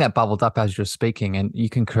think that bubbled up as you're speaking, and you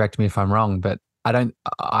can correct me if I'm wrong, but I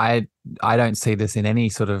don't see this in any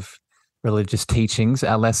sort of religious teachings,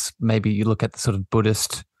 unless maybe you look at the sort of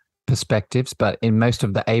Buddhist perspectives. But in most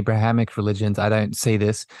of the Abrahamic religions, I don't see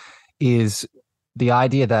this. Is the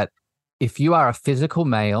idea that if you are a physical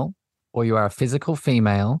male or you are a physical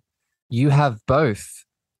female, you have both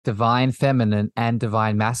divine feminine and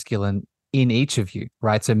divine masculine in each of you,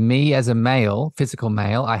 right? So me as a male, physical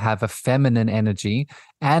male, I have a feminine energy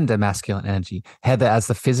and a masculine energy. Heather as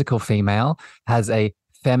the physical female has a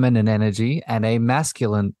feminine energy and a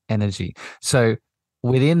masculine energy. So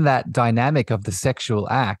within that dynamic of the sexual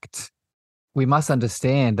act, we must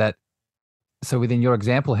understand that. So within your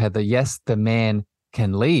example, Heather, yes, the man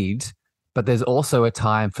can lead, but there's also a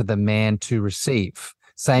time for the man to receive.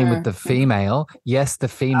 Same with the female. Yes, the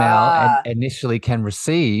female initially can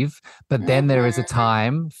receive, but then there is a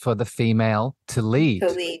time for the female to lead.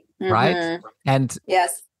 Right? And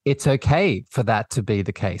yes, it's okay for that to be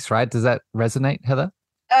the case, right? Does that resonate, Heather?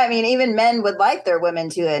 I mean, even men would like their women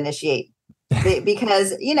to initiate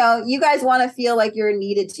because, you guys want to feel like you're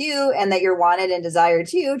needed too, and that you're wanted and desired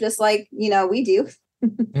too, just like, we do.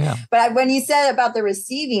 Yeah. But when you said about the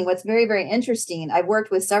receiving, what's very, very interesting, I've worked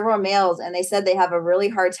with several males and they said they have a really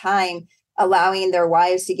hard time allowing their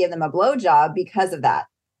wives to give them a blowjob because of that.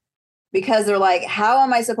 Because they're like, how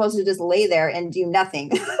am I supposed to just lay there and do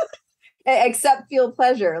nothing except feel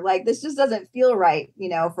pleasure? Like, this just doesn't feel right,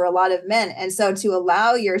 for a lot of men. And so to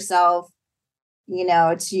allow yourself,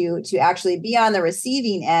 to actually be on the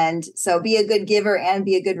receiving end, so be a good giver and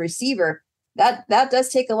be a good receiver, that does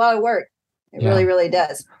take a lot of work. It really, really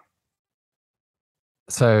does.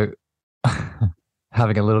 So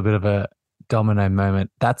having a little bit of a domino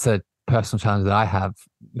moment, that's a personal challenge that I have,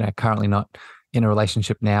 currently not in a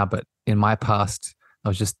relationship now, but in my past,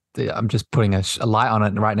 I'm just putting a light on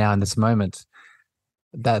it right now in this moment.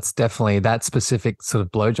 That's definitely that specific sort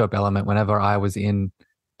of blowjob element. Whenever I was in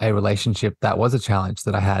a relationship, that was a challenge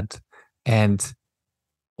that I had. And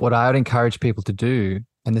what I would encourage people to do,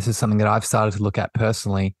 and this is something that I've started to look at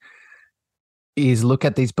personally, is look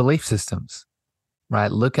at these belief systems, right?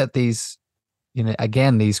 Look at these,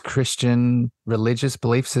 again, these Christian religious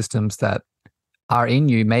belief systems that are in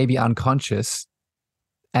you, maybe unconscious,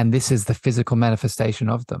 and this is the physical manifestation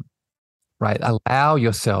of them, right? Allow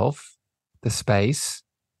yourself the space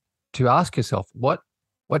to ask yourself, what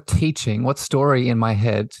teaching, what story in my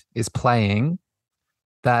head is playing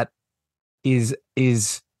that is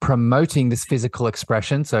promoting this physical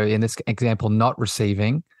expression? So in this example, not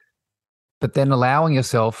receiving, but then allowing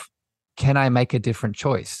yourself, can I make a different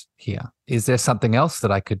choice here? Is there something else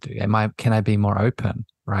that I could do? Can I be more open?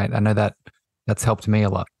 Right? I know that's helped me a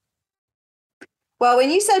lot. Well, when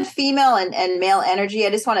you said female and male energy, I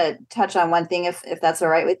just want to touch on one thing, if that's all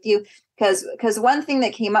right with you, because one thing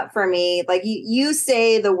that came up for me, like you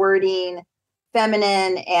say the wording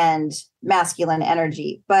feminine and masculine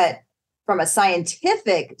energy, but from a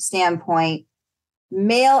scientific standpoint,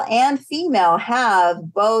 male and female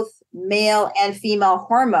have both male and female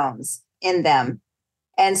hormones in them.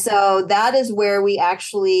 And so that is where we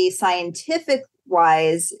actually scientific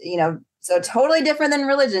wise, so totally different than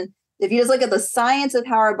religion. If you just look at the science of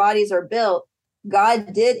how our bodies are built,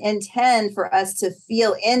 God did intend for us to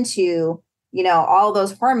feel into, all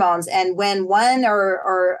those hormones. And when one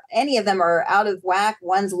or any of them are out of whack,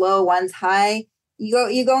 one's low, one's high,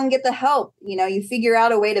 you go and get the help. You figure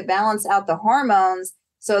out a way to balance out the hormones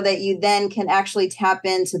so that you then can actually tap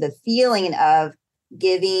into the feeling of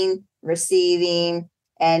giving, receiving,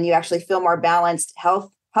 and you actually feel more balanced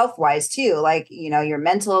health-wise too. Like, your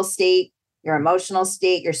mental state, your emotional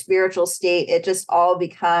state, your spiritual state, it just all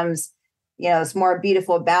becomes, it's more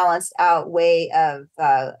beautiful, balanced out way of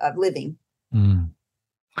living.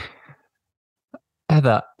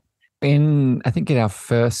 Heather, I think in our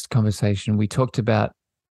first conversation, we talked about,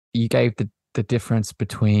 you gave the difference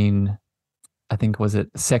between, I think, was it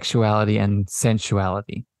sexuality and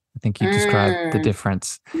sensuality? I think you described the Mm.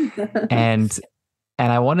 difference. And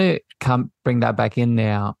I want to bring that back in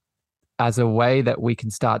now as a way that we can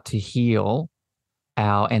start to heal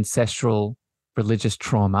our ancestral religious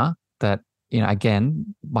trauma that,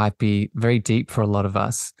 again, might be very deep for a lot of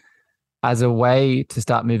us, as a way to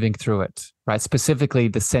start moving through it, right? Specifically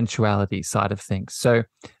the sensuality side of things. So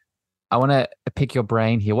I want to pick your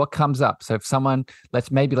brain here. What comes up? So if someone,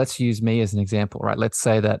 let's use me as an example, right? Let's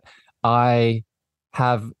say that I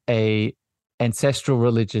have a ancestral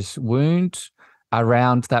religious wound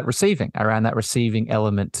around that receiving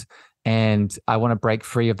element. And I want to break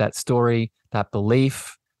free of that story, that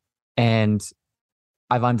belief. And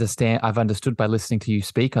I've understood by listening to you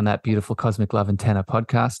speak on that beautiful Cosmic Love Antenna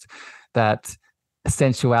podcast that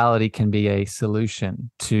sensuality can be a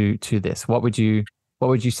solution to this. What would you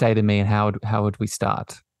say to me, and how would we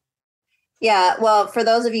start? Yeah, well, for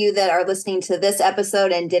those of you that are listening to this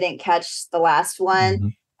episode and didn't catch the last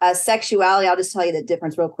one, sexuality, I'll just tell you the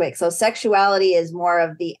difference real quick. So sexuality is more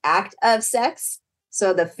of the act of sex.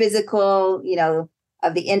 So the physical,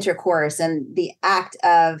 of the intercourse and the act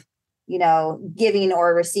of, giving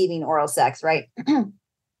or receiving oral sex, right?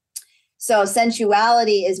 So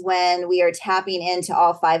sensuality is when we are tapping into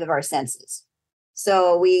all 5 of our senses.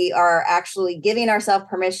 So we are actually giving ourselves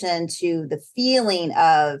permission to the feeling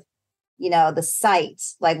of, the sight,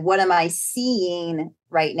 like, what am I seeing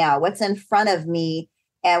right now? What's in front of me?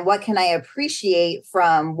 And what can I appreciate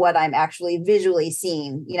from what I'm actually visually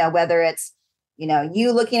seeing? Whether it's,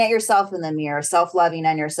 you looking at yourself in the mirror, self-loving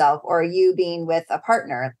on yourself, or you being with a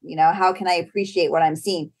partner, how can I appreciate what I'm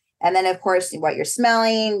seeing? And then, of course, what you're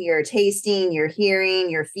smelling, you're tasting, you're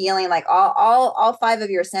hearing, you're feeling, like all 5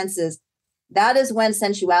 of your senses. That is when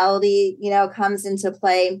sensuality, comes into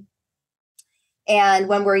play. And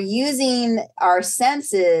when we're using our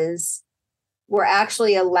senses, we're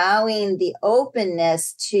actually allowing the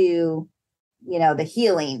openness to, the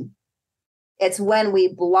healing. It's when we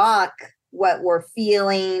block what we're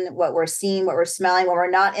feeling, what we're seeing, what we're smelling, when we're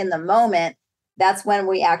not in the moment, that's when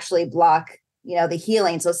we actually block, the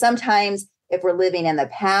healing. So sometimes if we're living in the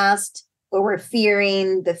past, or we're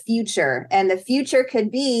fearing the future, and the future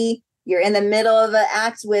could be you're in the middle of an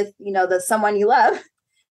act with, someone you love,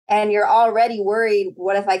 and you're already worried,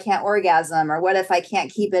 what if I can't orgasm? Or what if I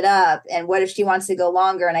can't keep it up? And what if she wants to go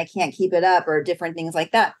longer and I can't keep it up? Or different things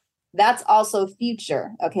like that. That's also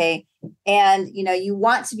future. Okay. And, you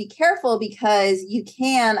want to be careful because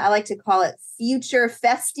I like to call it future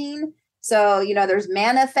festing. So, there's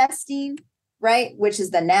manifesting, right? Which is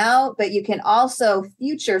the now, but you can also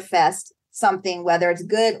future fest something, whether it's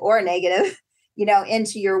good or negative,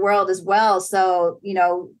 into your world as well. So,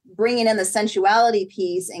 bringing in the sensuality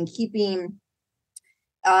piece and keeping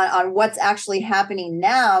on what's actually happening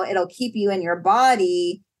now, it'll keep you in your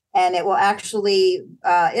body, and it will actually,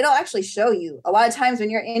 it'll actually show you. A lot of times when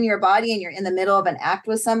you're in your body and you're in the middle of an act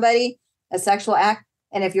with somebody, a sexual act,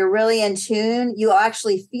 and if you're really in tune, you'll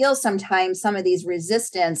actually feel sometimes some of these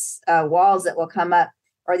resistance walls that will come up,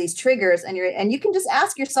 or these triggers, and you can just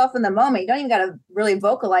ask yourself in the moment. You don't even got to really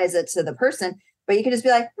vocalize it to the person, but you can just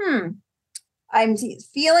be like, I'm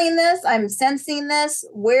feeling this. I'm sensing this.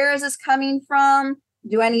 Where is this coming from?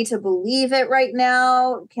 Do I need to believe it right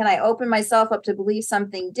now? Can I open myself up to believe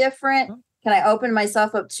something different? Can I open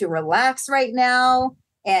myself up to relax right now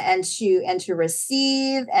and to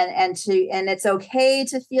receive and it's okay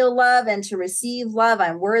to feel love and to receive love.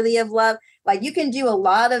 I'm worthy of love. Like, you can do a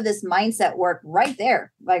lot of this mindset work right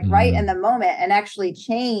there, like right in the moment, and actually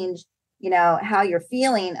change, how you're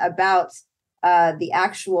feeling about the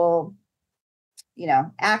actual,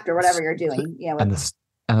 act or whatever you're doing, and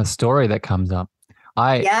the story that comes up.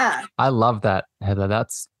 I love that, Heather.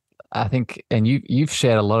 I think, and you've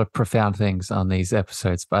shared a lot of profound things on these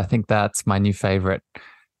episodes, but I think that's my new favorite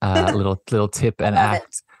little tip and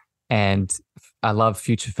act. And I love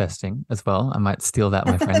future festing as well. I might steal that,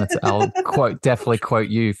 my friend. I'll definitely quote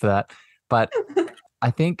you for that. But I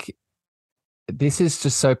think this is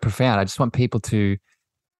just so profound. I just want people to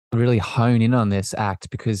really hone in on this act,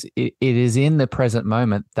 because it is in the present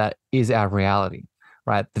moment that is our reality,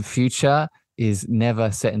 right? The future is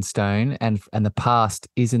never set in stone, and the past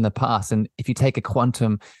is in the past. And if you take a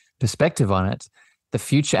quantum perspective on it, the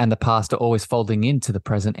future and the past are always folding into the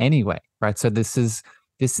present anyway, right? So this is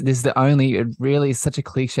the only, it really is such a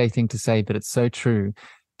cliche thing to say, but it's so true.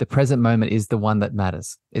 The present moment is the one that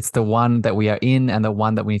matters. It's the one that we are in, and the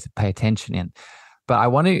one that we need to pay attention in. But I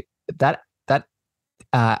want to, that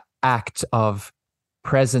act of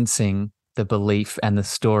presencing the belief and the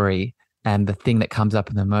story and the thing that comes up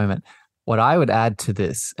in the moment. What I would add to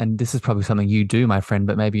this, and this is probably something you do, my friend,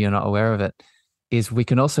 but maybe you're not aware of it, is we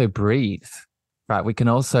can also breathe, right? We can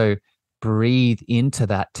also breathe into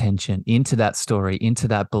that tension, into that story, into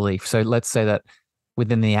that belief. So let's say that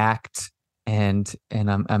within the act and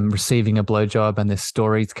I'm receiving a blowjob and this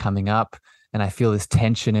story's coming up and I feel this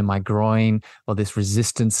tension in my groin or this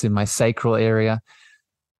resistance in my sacral area.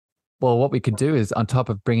 Well, what we could do is, on top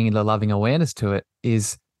of bringing the loving awareness to it,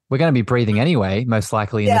 is we're going to be breathing anyway, most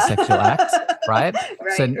likely in the sexual act, right?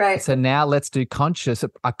 So now let's do a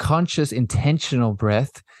conscious, intentional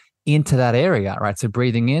breath into that area, right? So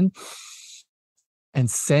breathing in and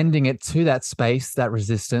sending it to that space, that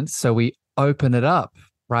resistance. So we open it up,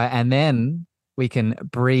 right? And then we can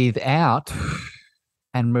breathe out,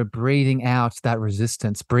 and we're breathing out that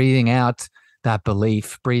resistance, breathing out that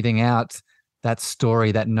belief, breathing out that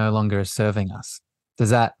story that no longer is serving us.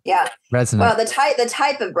 Does that resonate? Well, the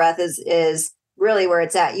type of breath is really where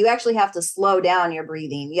it's at. You actually have to slow down your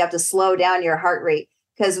breathing. You have to slow down your heart rate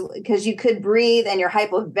because you could breathe and you're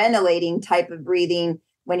hyperventilating type of breathing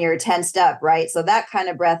when you're tensed up, right? So that kind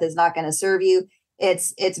of breath is not going to serve you.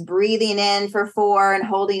 It's breathing in for 4 and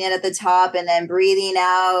holding it at the top, and then breathing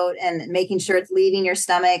out and making sure it's leaving your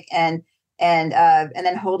stomach and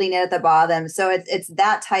then holding it at the bottom. So it's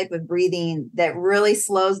that type of breathing that really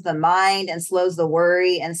slows the mind and slows the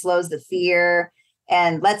worry and slows the fear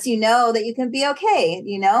and lets you know that you can be okay,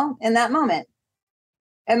 in that moment.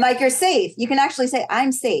 And like, you're safe. You can actually say,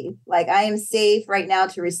 I'm safe. Like, I am safe right now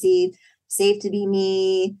to receive, safe to be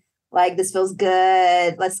me. Like, this feels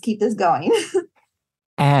good. Let's keep this going.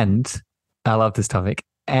 And I love this topic.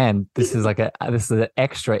 And this is this is an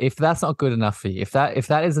extra. If that's not good enough for you, if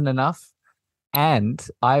that isn't enough, and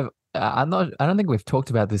I don't think we've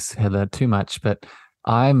talked about this, Heather, too much, but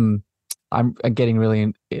I'm getting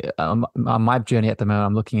really on my journey at the moment.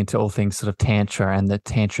 I'm looking into all things sort of tantra and the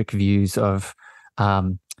tantric views of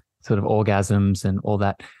sort of orgasms and all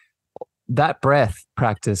that. That breath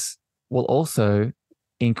practice will also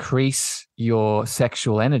increase your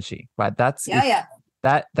sexual energy, right? That's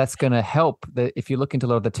going to help. If you look into a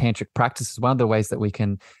lot of the tantric practices, one of the ways that we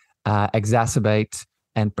can exacerbate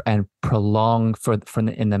and prolong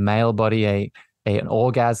in the male body an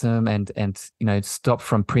orgasm and stop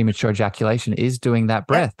from premature ejaculation is doing that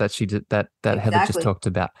breath that she did that Heather just talked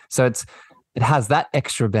about. So it has that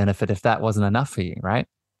extra benefit if that wasn't enough for you, right?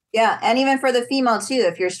 Yeah, and even for the female too,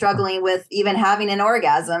 if you're struggling with even having an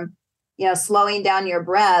orgasm, slowing down your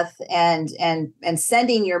breath and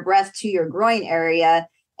sending your breath to your groin area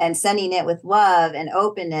and sending it with love and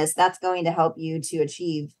openness, that's going to help you to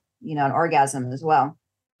achieve, an orgasm as well.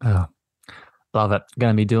 Oh, love it.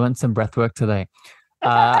 Going to be doing some breath work today.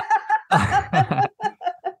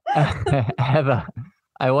 Heather,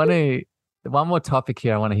 one more topic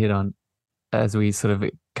here I want to hit on as we sort of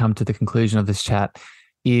come to the conclusion of this chat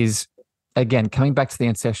is, again, coming back to the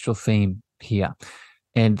ancestral theme here.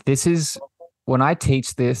 And this is, when I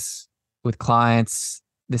teach this with clients,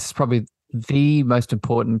 this is probably the most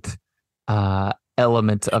important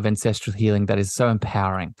element of ancestral healing that is so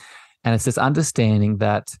empowering. And it's this understanding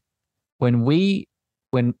that when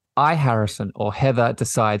I, Harrison, or Heather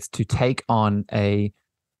decides to take on a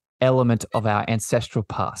element of our ancestral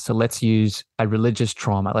past, so let's use a religious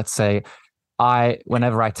trauma. Let's say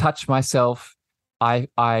whenever I touch myself, I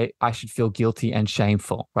should feel guilty and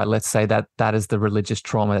shameful, right? Let's say that is the religious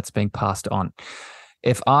trauma that's being passed on.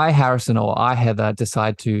 If I, Harrison, or I, Heather,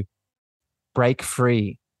 decide to break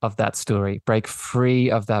free of that story, break free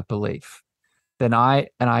of that belief, then I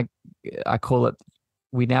call it,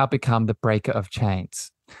 we now become the breaker of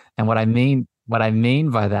chains. And what I mean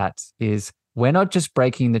by that is, we're not just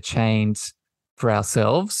breaking the chains for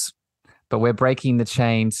ourselves, but we're breaking the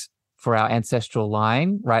chains for our ancestral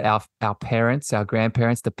line, right? Our parents, our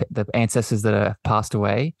grandparents, the ancestors that have passed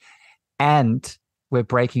away. And we're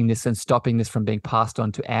breaking this and stopping this from being passed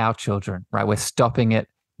on to our children, right? We're stopping it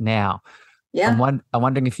now. Yeah. I'm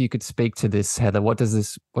wondering if you could speak to this, Heather. What does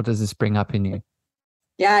this bring up in you?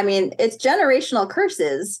 Yeah, I mean, it's generational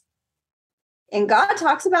curses. And God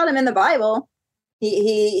talks about them in the Bible.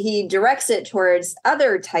 He directs it towards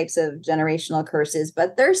other types of generational curses,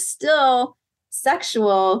 but there's still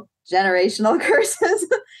sexual generational curses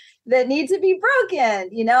that need to be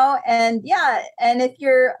broken, and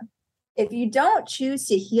if you don't choose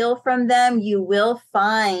to heal from them, you will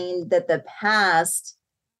find that the past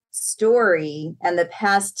story and the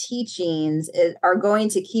past teachings are going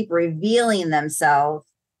to keep revealing themselves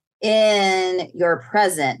in your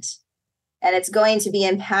present, and it's going to be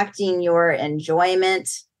impacting your enjoyment,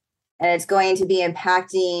 And it's going to be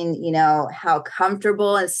impacting, how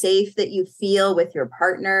comfortable and safe that you feel with your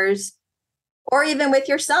partners or even with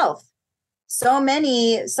yourself. So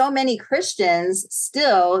many Christians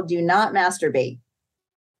still do not masturbate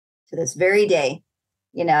to this very day,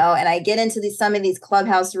 and I get into some of these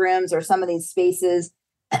clubhouse rooms or some of these spaces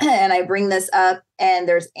and I bring this up, and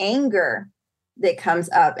there's anger that comes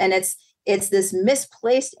up, and it's this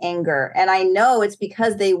misplaced anger. And I know it's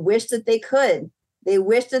because they wish that they could. They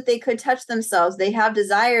wish that they could touch themselves. They have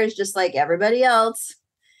desires just like everybody else.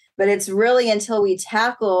 But it's really until we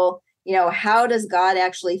tackle, how does God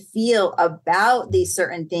actually feel about these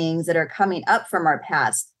certain things that are coming up from our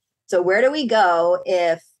past? So where do we go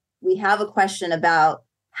if we have a question about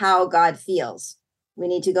how God feels? We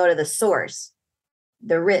need to go to the source,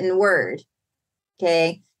 the written word.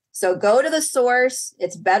 Okay. So go to the source.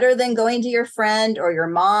 It's better than going to your friend or your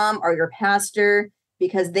mom or your pastor,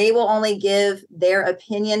 because they will only give their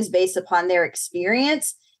opinions based upon their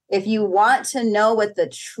experience. If you want to know what the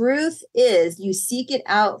truth is, you seek it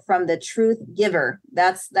out from the truth giver.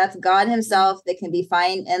 That's God himself that can be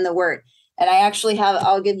found in the word. And I actually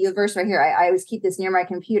I'll give you a verse right here. I always keep this near my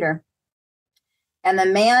computer. And the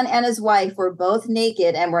man and his wife were both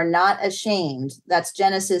naked and were not ashamed. That's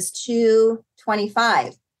Genesis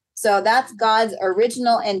 2:25. So that's God's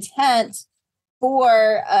original intent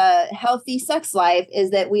for a healthy sex life,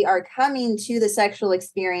 is that we are coming to the sexual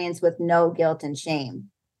experience with no guilt and shame.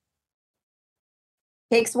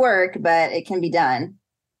 Takes work, but it can be done.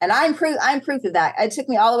 And I'm proof of that. It took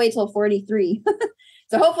me all the way till 43.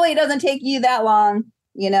 So hopefully it doesn't take you that long.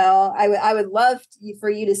 I would love for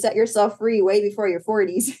you to set yourself free way before your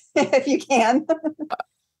 40s, if you can.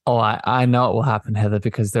 Oh, I know it will happen, Heather,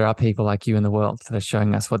 because there are people like you in the world that are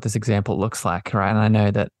showing us what this example looks like, right? And I know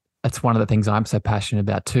that that's one of the things I'm so passionate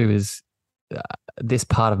about too, is this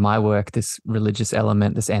part of my work, this religious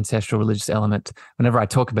element, this ancestral religious element. Whenever I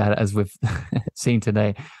talk about it, as we've seen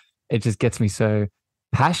today, it just gets me so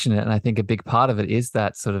passionate. And I think a big part of it is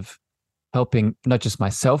that sort of helping not just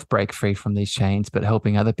myself break free from these chains, but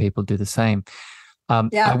helping other people do the same.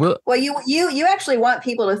 Yeah. Well, you actually want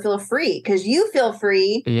people to feel free, because you feel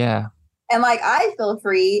free. Yeah. And like I feel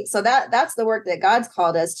free. So that's the work that God's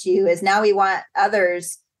called us to, is now we want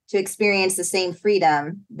others to experience the same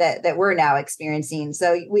freedom that we're now experiencing.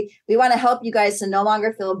 So we want to help you guys to no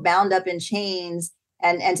longer feel bound up in chains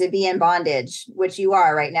and to be in bondage, which you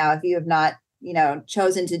are right now, if you have not,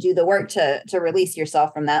 chosen to do the work to release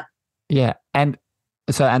yourself from that. Yeah. And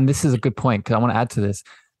this is a good point, because I want to add to this.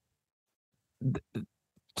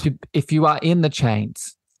 If you are in the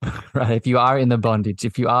chains, right? If you are in the bondage,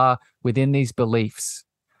 if you are within these beliefs,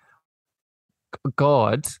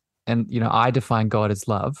 God, and I define God as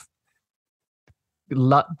love.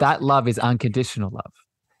 That love is unconditional love,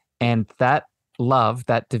 and that love,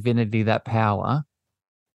 that divinity, that power,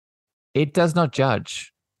 it does not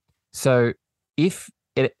judge. So if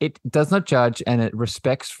it does not judge, and it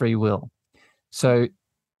respects free will. So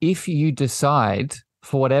if you decide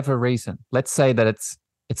for whatever reason, let's say that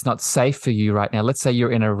it's not safe for you right now. Let's say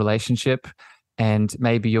you're in a relationship and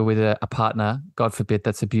maybe you're with a partner, God forbid,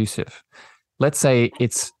 that's abusive. Let's say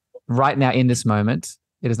it's right now in this moment,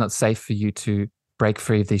 it is not safe for you to break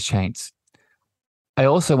free of these chains. I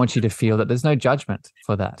also want you to feel that there's no judgment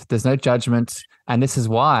for that. There's no judgment. And this is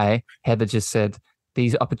why Heather just said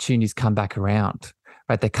these opportunities come back around,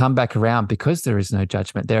 right? They come back around because there is no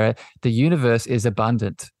judgment. The universe is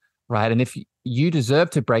abundant, right? And if you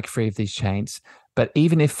deserve to break free of these chains, but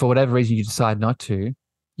even if for whatever reason you decide not to,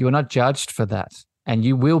 you are not judged for that. And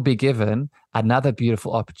you will be given another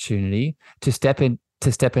beautiful opportunity to step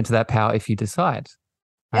into that power if you decide.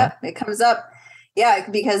 Right? Yeah, it comes up. Yeah,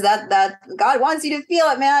 because that God wants you to feel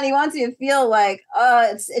it, man. He wants you to feel like,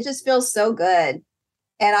 it just feels so good.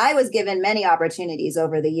 And I was given many opportunities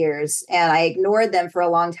over the years, and I ignored them for a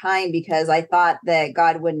long time because I thought that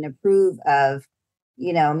God wouldn't approve of,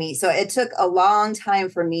 me. So it took a long time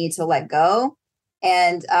for me to let go.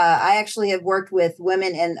 And I actually have worked with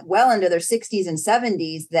women well into their 60s and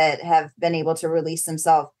 70s that have been able to release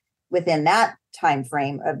themselves within that time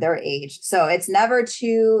frame of their age. So it's never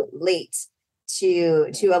too late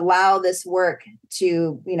to allow this work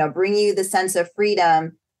to, bring you the sense of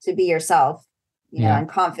freedom to be yourself, and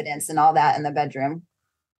confidence and all that in the bedroom.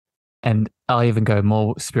 And I'll even go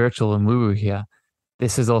more spiritual and woo-woo here.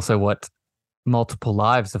 This is also what multiple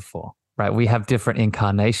lives are for, right? We have different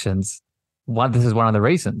incarnations. This is one of the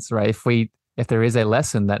reasons, right? If there is a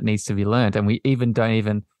lesson that needs to be learned, and we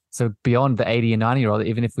so beyond the 80 and 90-year-old,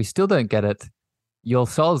 even if we still don't get it, your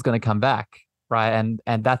soul is going to come back, right?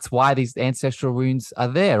 And that's why these ancestral wounds are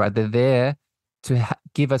there, right? They're there to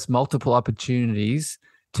give us multiple opportunities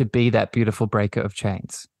to be that beautiful breaker of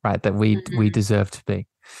chains, right? That we deserve to be.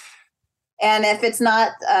 And if it's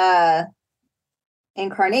not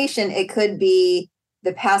incarnation, it could be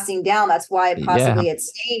the passing down. That's why possibly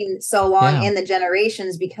it's staying so long in the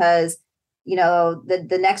generations, because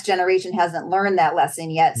the next generation hasn't learned that lesson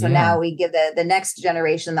yet. So now we give the next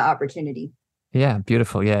generation the opportunity. Yeah,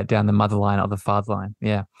 beautiful. Yeah, down the mother line or the father line.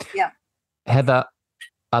 Yeah. Yeah. Heather,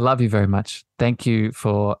 I love you very much. Thank you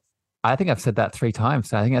for. I think I've said that 3 times.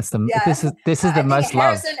 So I think that's this is the most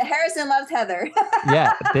love. Harrison loves Heather.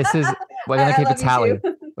 Yeah, we're going to keep a tally.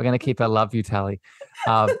 We're going to keep a love you tally.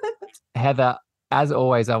 Heather, as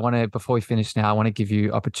always, before we finish now, I want to give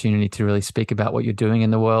you opportunity to really speak about what you're doing in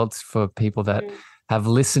the world for people that have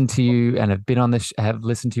listened to you and have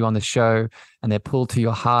listened to you on the show, and they're pulled to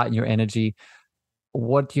your heart and your energy.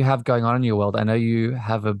 What do you have going on in your world? I know you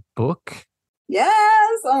have a book.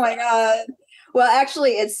 Yes. Oh my God. Well,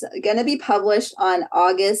 actually, it's going to be published on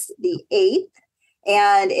August the 8th.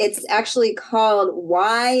 And it's actually called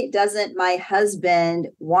Why Doesn't My Husband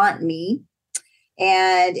Want Me?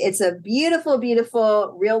 And it's a beautiful,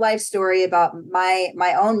 beautiful real life story about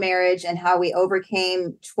my own marriage and how we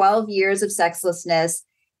overcame 12 years of sexlessness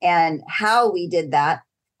and how we did that.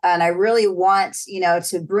 And I really want,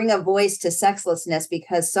 to bring a voice to sexlessness,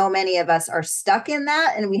 because so many of us are stuck in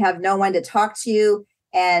that and we have no one to talk to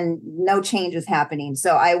and no change is happening.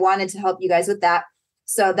 So I wanted to help you guys with that.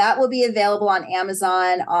 So that will be available on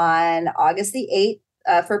Amazon on August the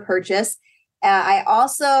 8th for purchase. I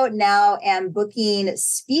also now am booking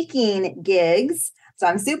speaking gigs. So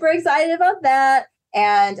I'm super excited about that.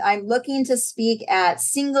 And I'm looking to speak at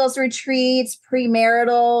singles retreats,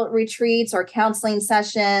 premarital retreats, or counseling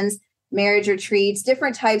sessions, marriage retreats,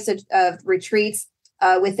 different types of retreats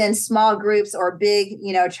within small groups or big,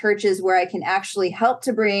 churches, where I can actually help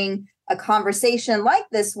to bring a conversation like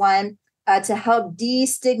this one to help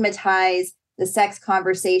destigmatize the sex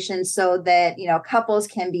conversation, so that, couples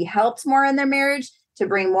can be helped more in their marriage to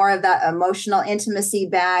bring more of that emotional intimacy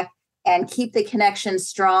back and keep the connection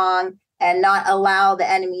strong and not allow the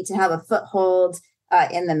enemy to have a foothold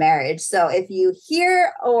in the marriage. So if you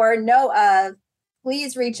hear or know of,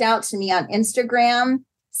 please reach out to me on Instagram,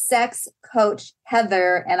 Sex Coach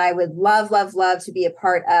Heather, and I would love, love, love to be a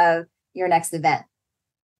part of your next event.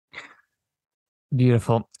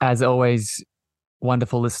 Beautiful. As always,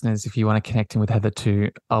 wonderful listeners, if you want to connect in with Heather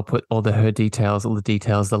too, I'll put all the details,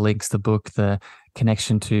 the links, the book, the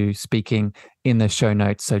connection to speaking in the show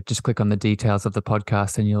notes. So just click on the details of the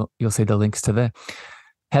podcast and you'll see the links to there.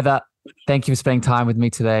 Heather, thank you for spending time with me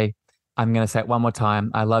today. I'm going to say it one more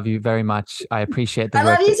time. I love you very much. I appreciate the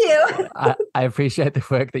work. I love you too. I appreciate the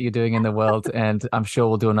work that you're doing in the world, and I'm sure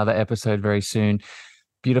we'll do another episode very soon.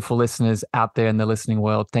 Beautiful listeners out there in the listening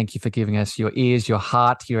world, thank you for giving us your ears, your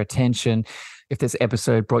heart, your attention. If this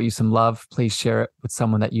episode brought you some love, please share it with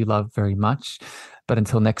someone that you love very much. But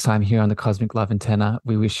until next time here on the Cosmic Love Antenna,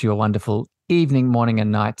 we wish you a wonderful evening, morning,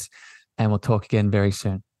 and night, and we'll talk again very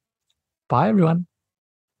soon. Bye, everyone.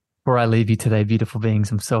 Before I leave you today, beautiful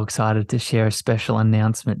beings, I'm so excited to share a special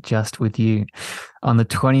announcement just with you. On the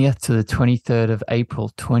 20th to the 23rd of April,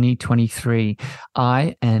 2023,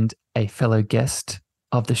 I and a fellow guest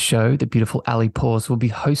of the show, the beautiful Ali Paws, will be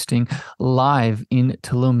hosting live in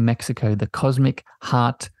Tulum, Mexico, the Cosmic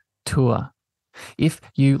Heart Tour. If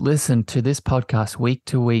you listen to this podcast week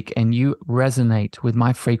to week and you resonate with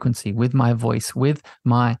my frequency, with my voice, with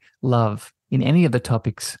my love in any of the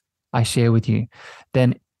topics I share with you,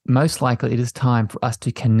 then most likely it is time for us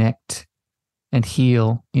to connect and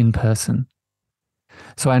heal in person.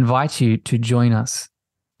 So I invite you to join us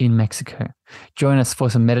in Mexico. Join us for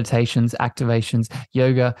some meditations, activations,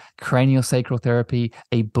 yoga, cranial sacral therapy,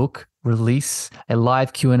 a book release, a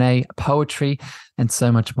live Q&A, poetry, and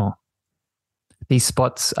so much more. These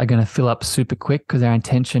spots are going to fill up super quick because our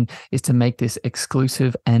intention is to make this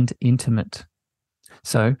exclusive and intimate.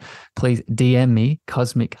 So please DM me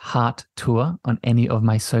Cosmic Heart Tour on any of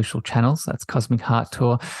my social channels. That's Cosmic Heart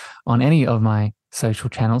Tour on any of my social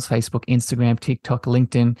channels, Facebook, Instagram, TikTok,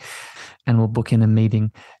 LinkedIn, and we'll book in a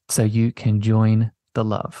meeting so you can join the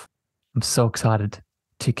love. I'm so excited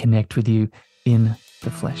to connect with you in the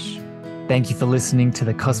flesh. Thank you for listening to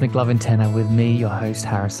the Cosmic Love Antenna with me, your host,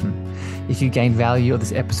 Harrison. If you gained value or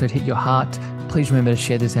this episode hit your heart, please remember to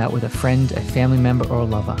share this out with a friend, a family member, or a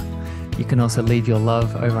lover. You can also leave your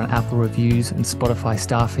love over on Apple reviews and Spotify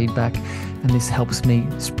star feedback, and this helps me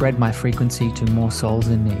spread my frequency to more souls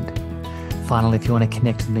in need. Finally, if you want to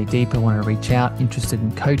connect with me deeper, want to reach out, interested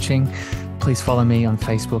in coaching, please follow me on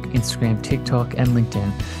Facebook, Instagram, TikTok, and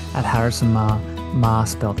LinkedIn at Harrison Meagher,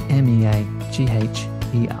 spelled Meagher.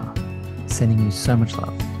 Sending you so much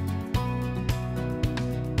love.